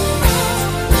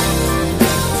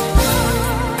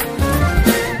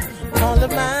 All of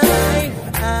my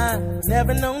life, I've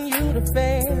never known you to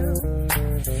fail.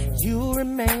 You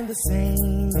remain the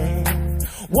same man.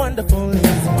 Wonderful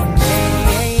is your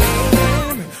name.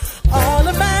 All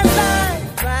of my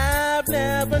life, I've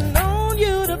never known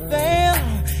you to fail.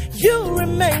 You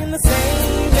remain the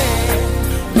same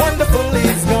man. Wonderful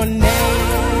is your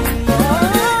name.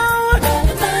 All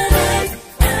of my life,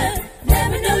 I've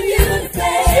never known you to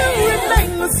fail. You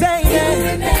remain the same. You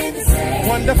remain the same.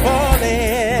 Wonderful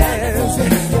is.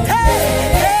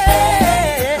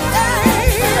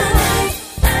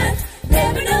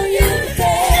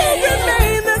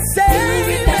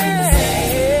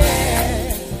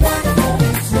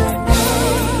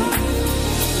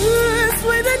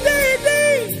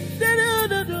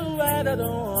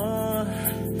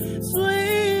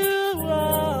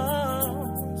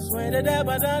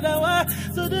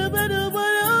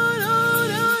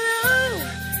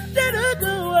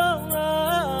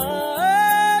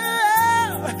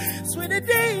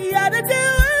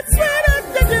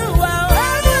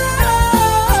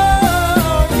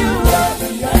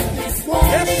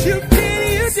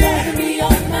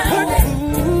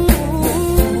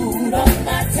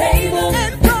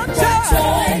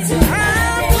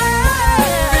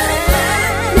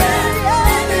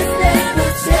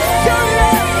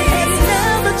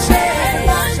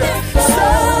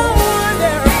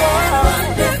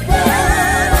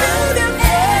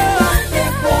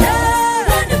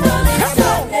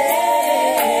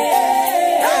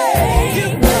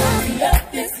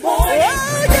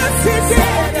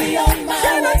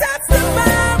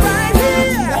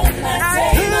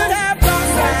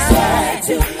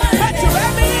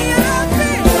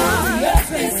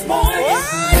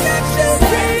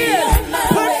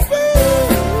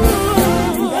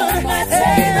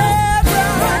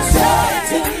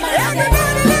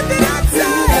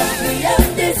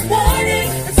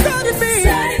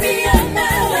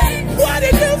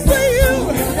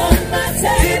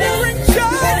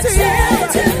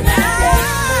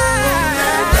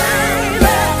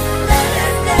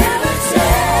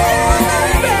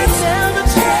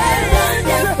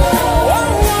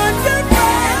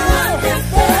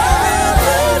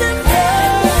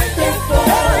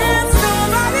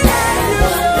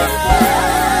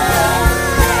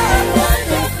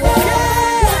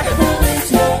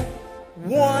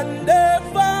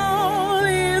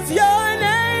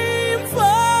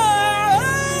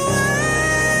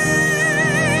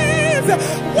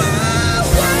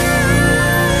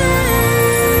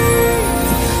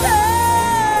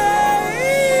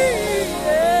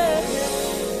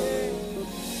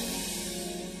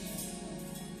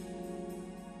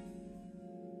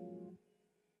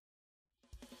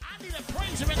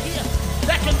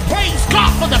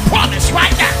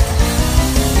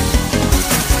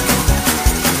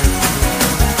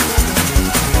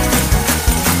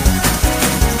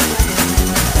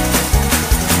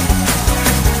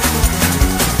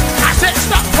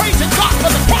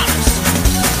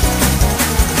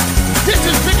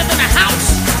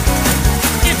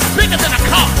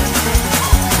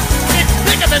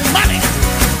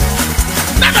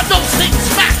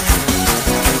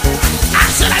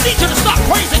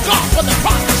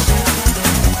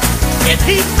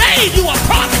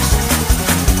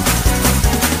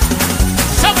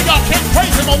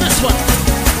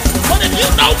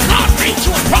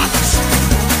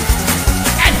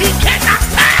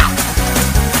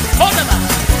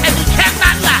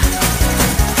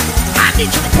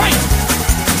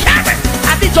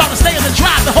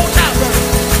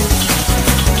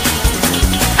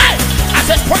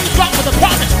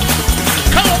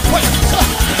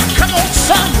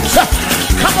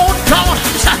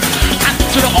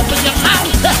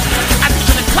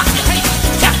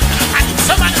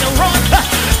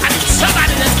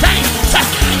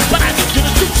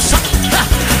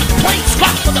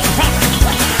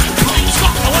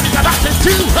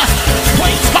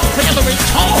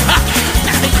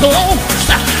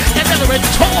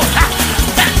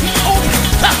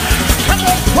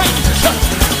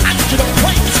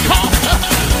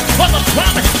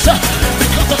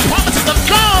 Because the promises of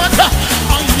God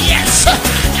are yes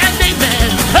and amen.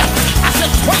 I said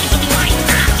praise him right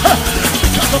now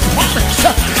because the promise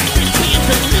is being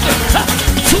delivered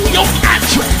to your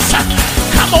address.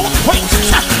 Come on,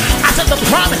 praise. I said the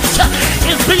promise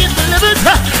is being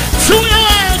delivered to your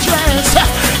address.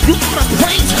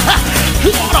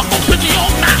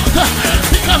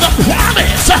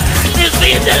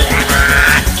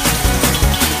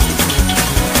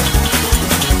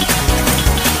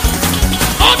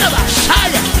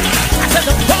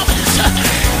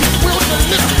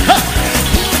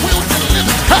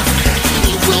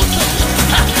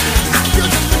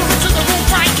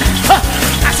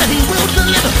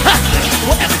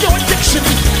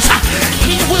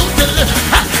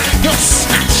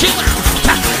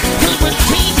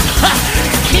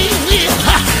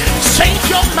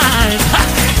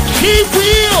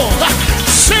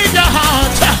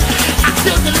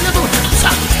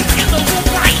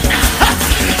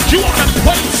 ought to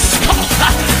praise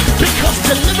God because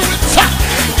deliverance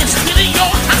is hitting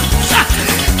your house.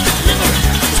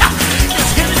 Deliverance is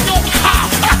hitting your car.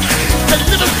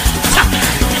 Deliverance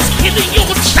is hitting your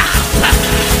job.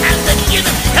 And the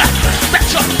enemy that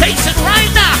you're facing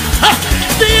right now,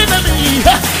 the enemy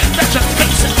that you're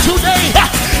facing today,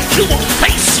 you won't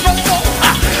face no more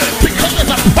because there's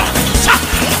a promise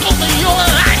over your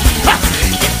life.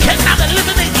 It cannot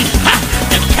eliminate you.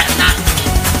 It cannot.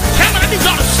 Come on, I need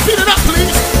y'all to speed it up,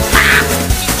 please.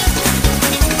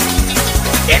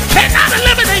 It cannot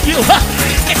eliminate you.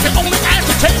 It can only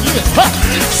agitate you.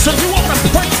 So you want to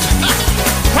praise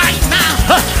right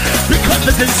now because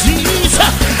the disease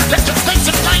that you're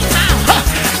facing right now,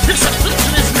 this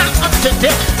affliction is not unto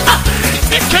death.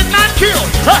 It cannot kill.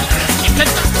 It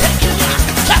cannot take you out.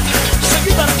 So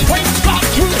you better praise God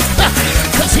through it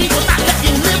because He will not let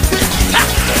you live with it.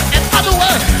 In other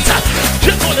words,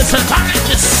 you're going to survive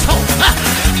this storm.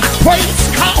 I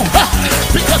praise God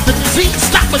because the disease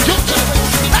stopped with your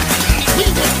generation. We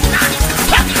will not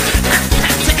have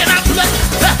cancer in our blood.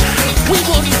 We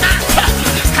will not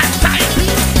have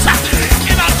diabetes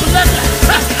in our blood.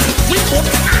 We will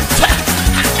not have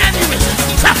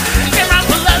aneurysms in our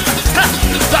blood.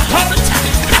 The heart attack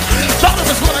thought it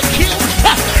was going to kill me.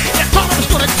 It thought it was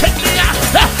going to take me out.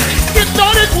 It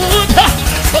thought it would.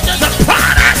 But there's a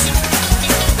promise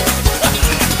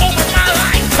over my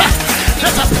life.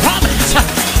 There's a promise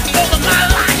over my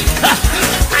life.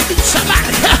 I need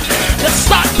somebody to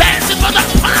start dancing for the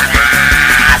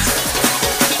promise.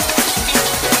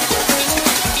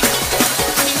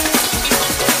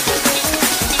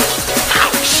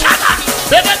 Ow, shut up.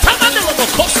 Baby, come on, the little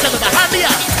coaster to the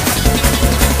handia.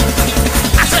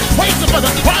 I said, praise Him for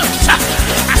the promise.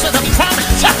 I said, the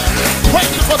promise.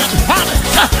 Praise Him for the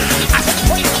promise. I said,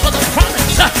 praise Him for the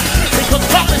promise. Because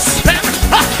God is sparing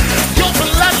your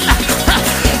blood.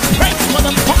 Praise Him for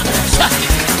the promise.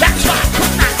 That's why I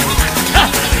could not quit.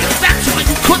 That's why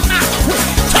you could not quit.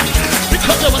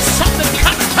 Because there was something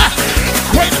coming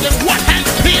greater than what has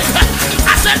been.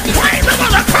 I said, praise Him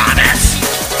for the promise.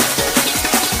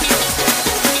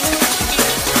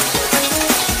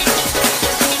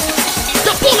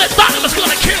 The bullet thought it was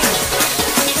going to kill you.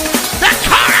 That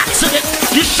car accident,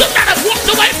 you should not have walked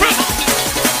away from it.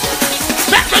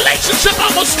 That relationship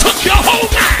almost took your whole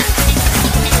life.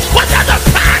 But there's a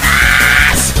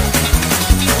promise.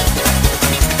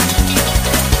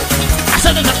 I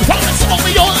said there's a promise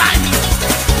over your life.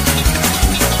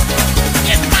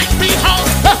 It might be hard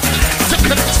to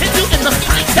continue in the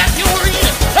fight that you're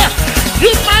in.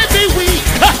 You might be weak,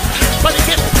 but it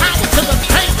gives power to the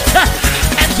faint.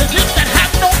 And to them that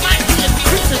have no might, He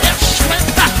increases their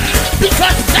strength.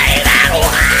 Because they that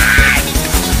wait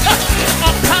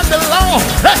upon the Lord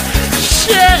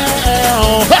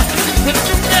shall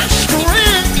renew their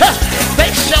strength. They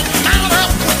shall mount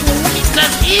up with wings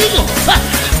as eagles.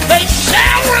 They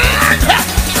shall run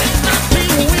and not be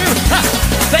weary.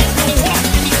 They will walk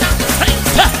and not faint.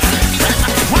 There's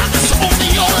a promise over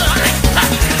your life.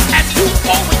 And you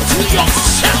owe it to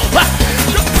yourself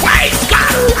to praise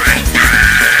God right now.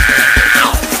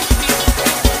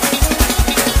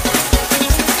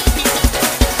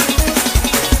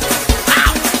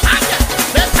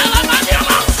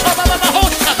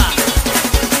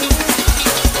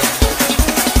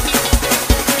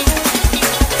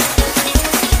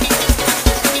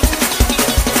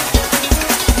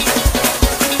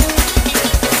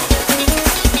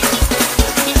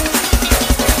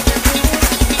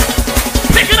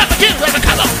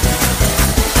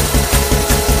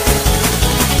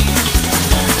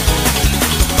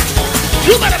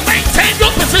 You better maintain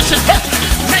your position.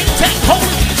 Maintain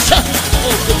holiness.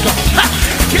 Oh, good God.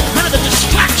 Get rid of the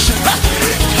distraction.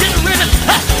 Get rid of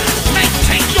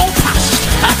maintain your posture.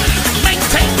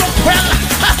 Maintain your prayer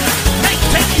life.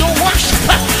 Maintain your worship.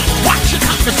 Watch your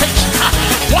conversation.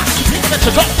 Watch the people that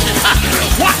you're talking to.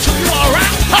 Watch who you are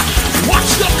around.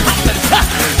 Watch your company.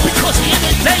 Because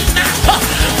any day now,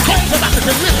 God's about to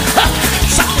deliver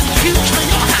something huge for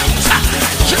your house.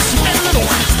 Just wait a little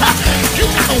while. You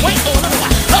gotta wait for a little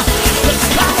while. But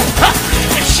God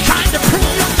is trying to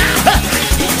prove you now.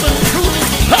 He's been proving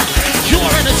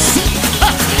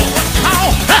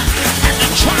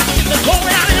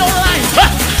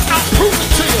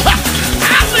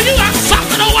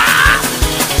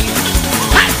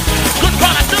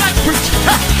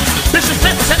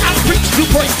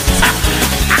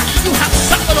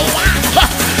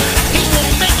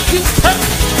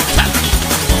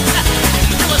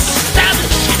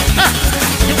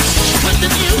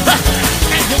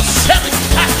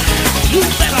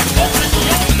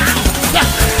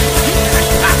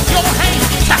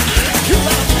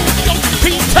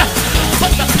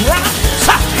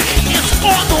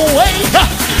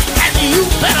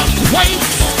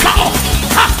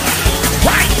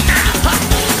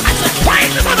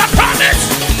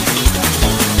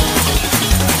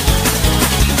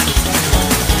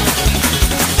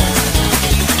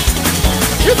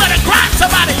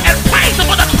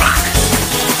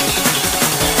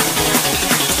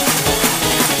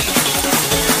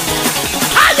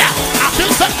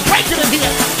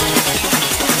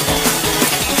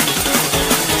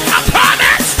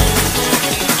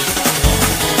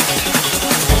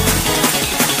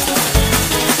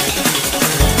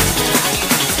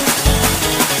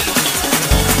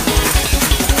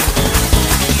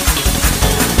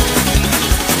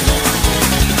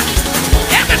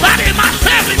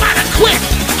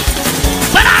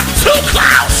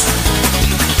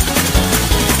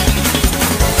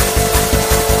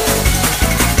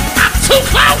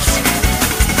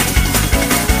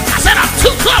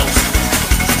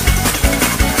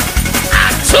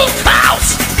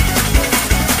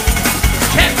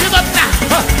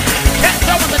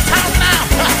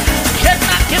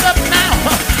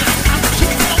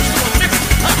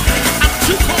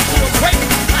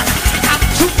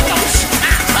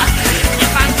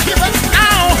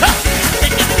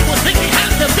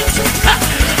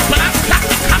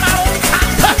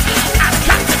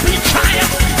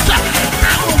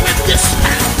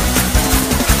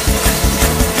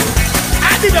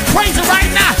need to praise him right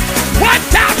now. Run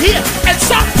down here and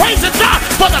start praising God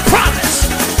for the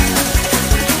promise.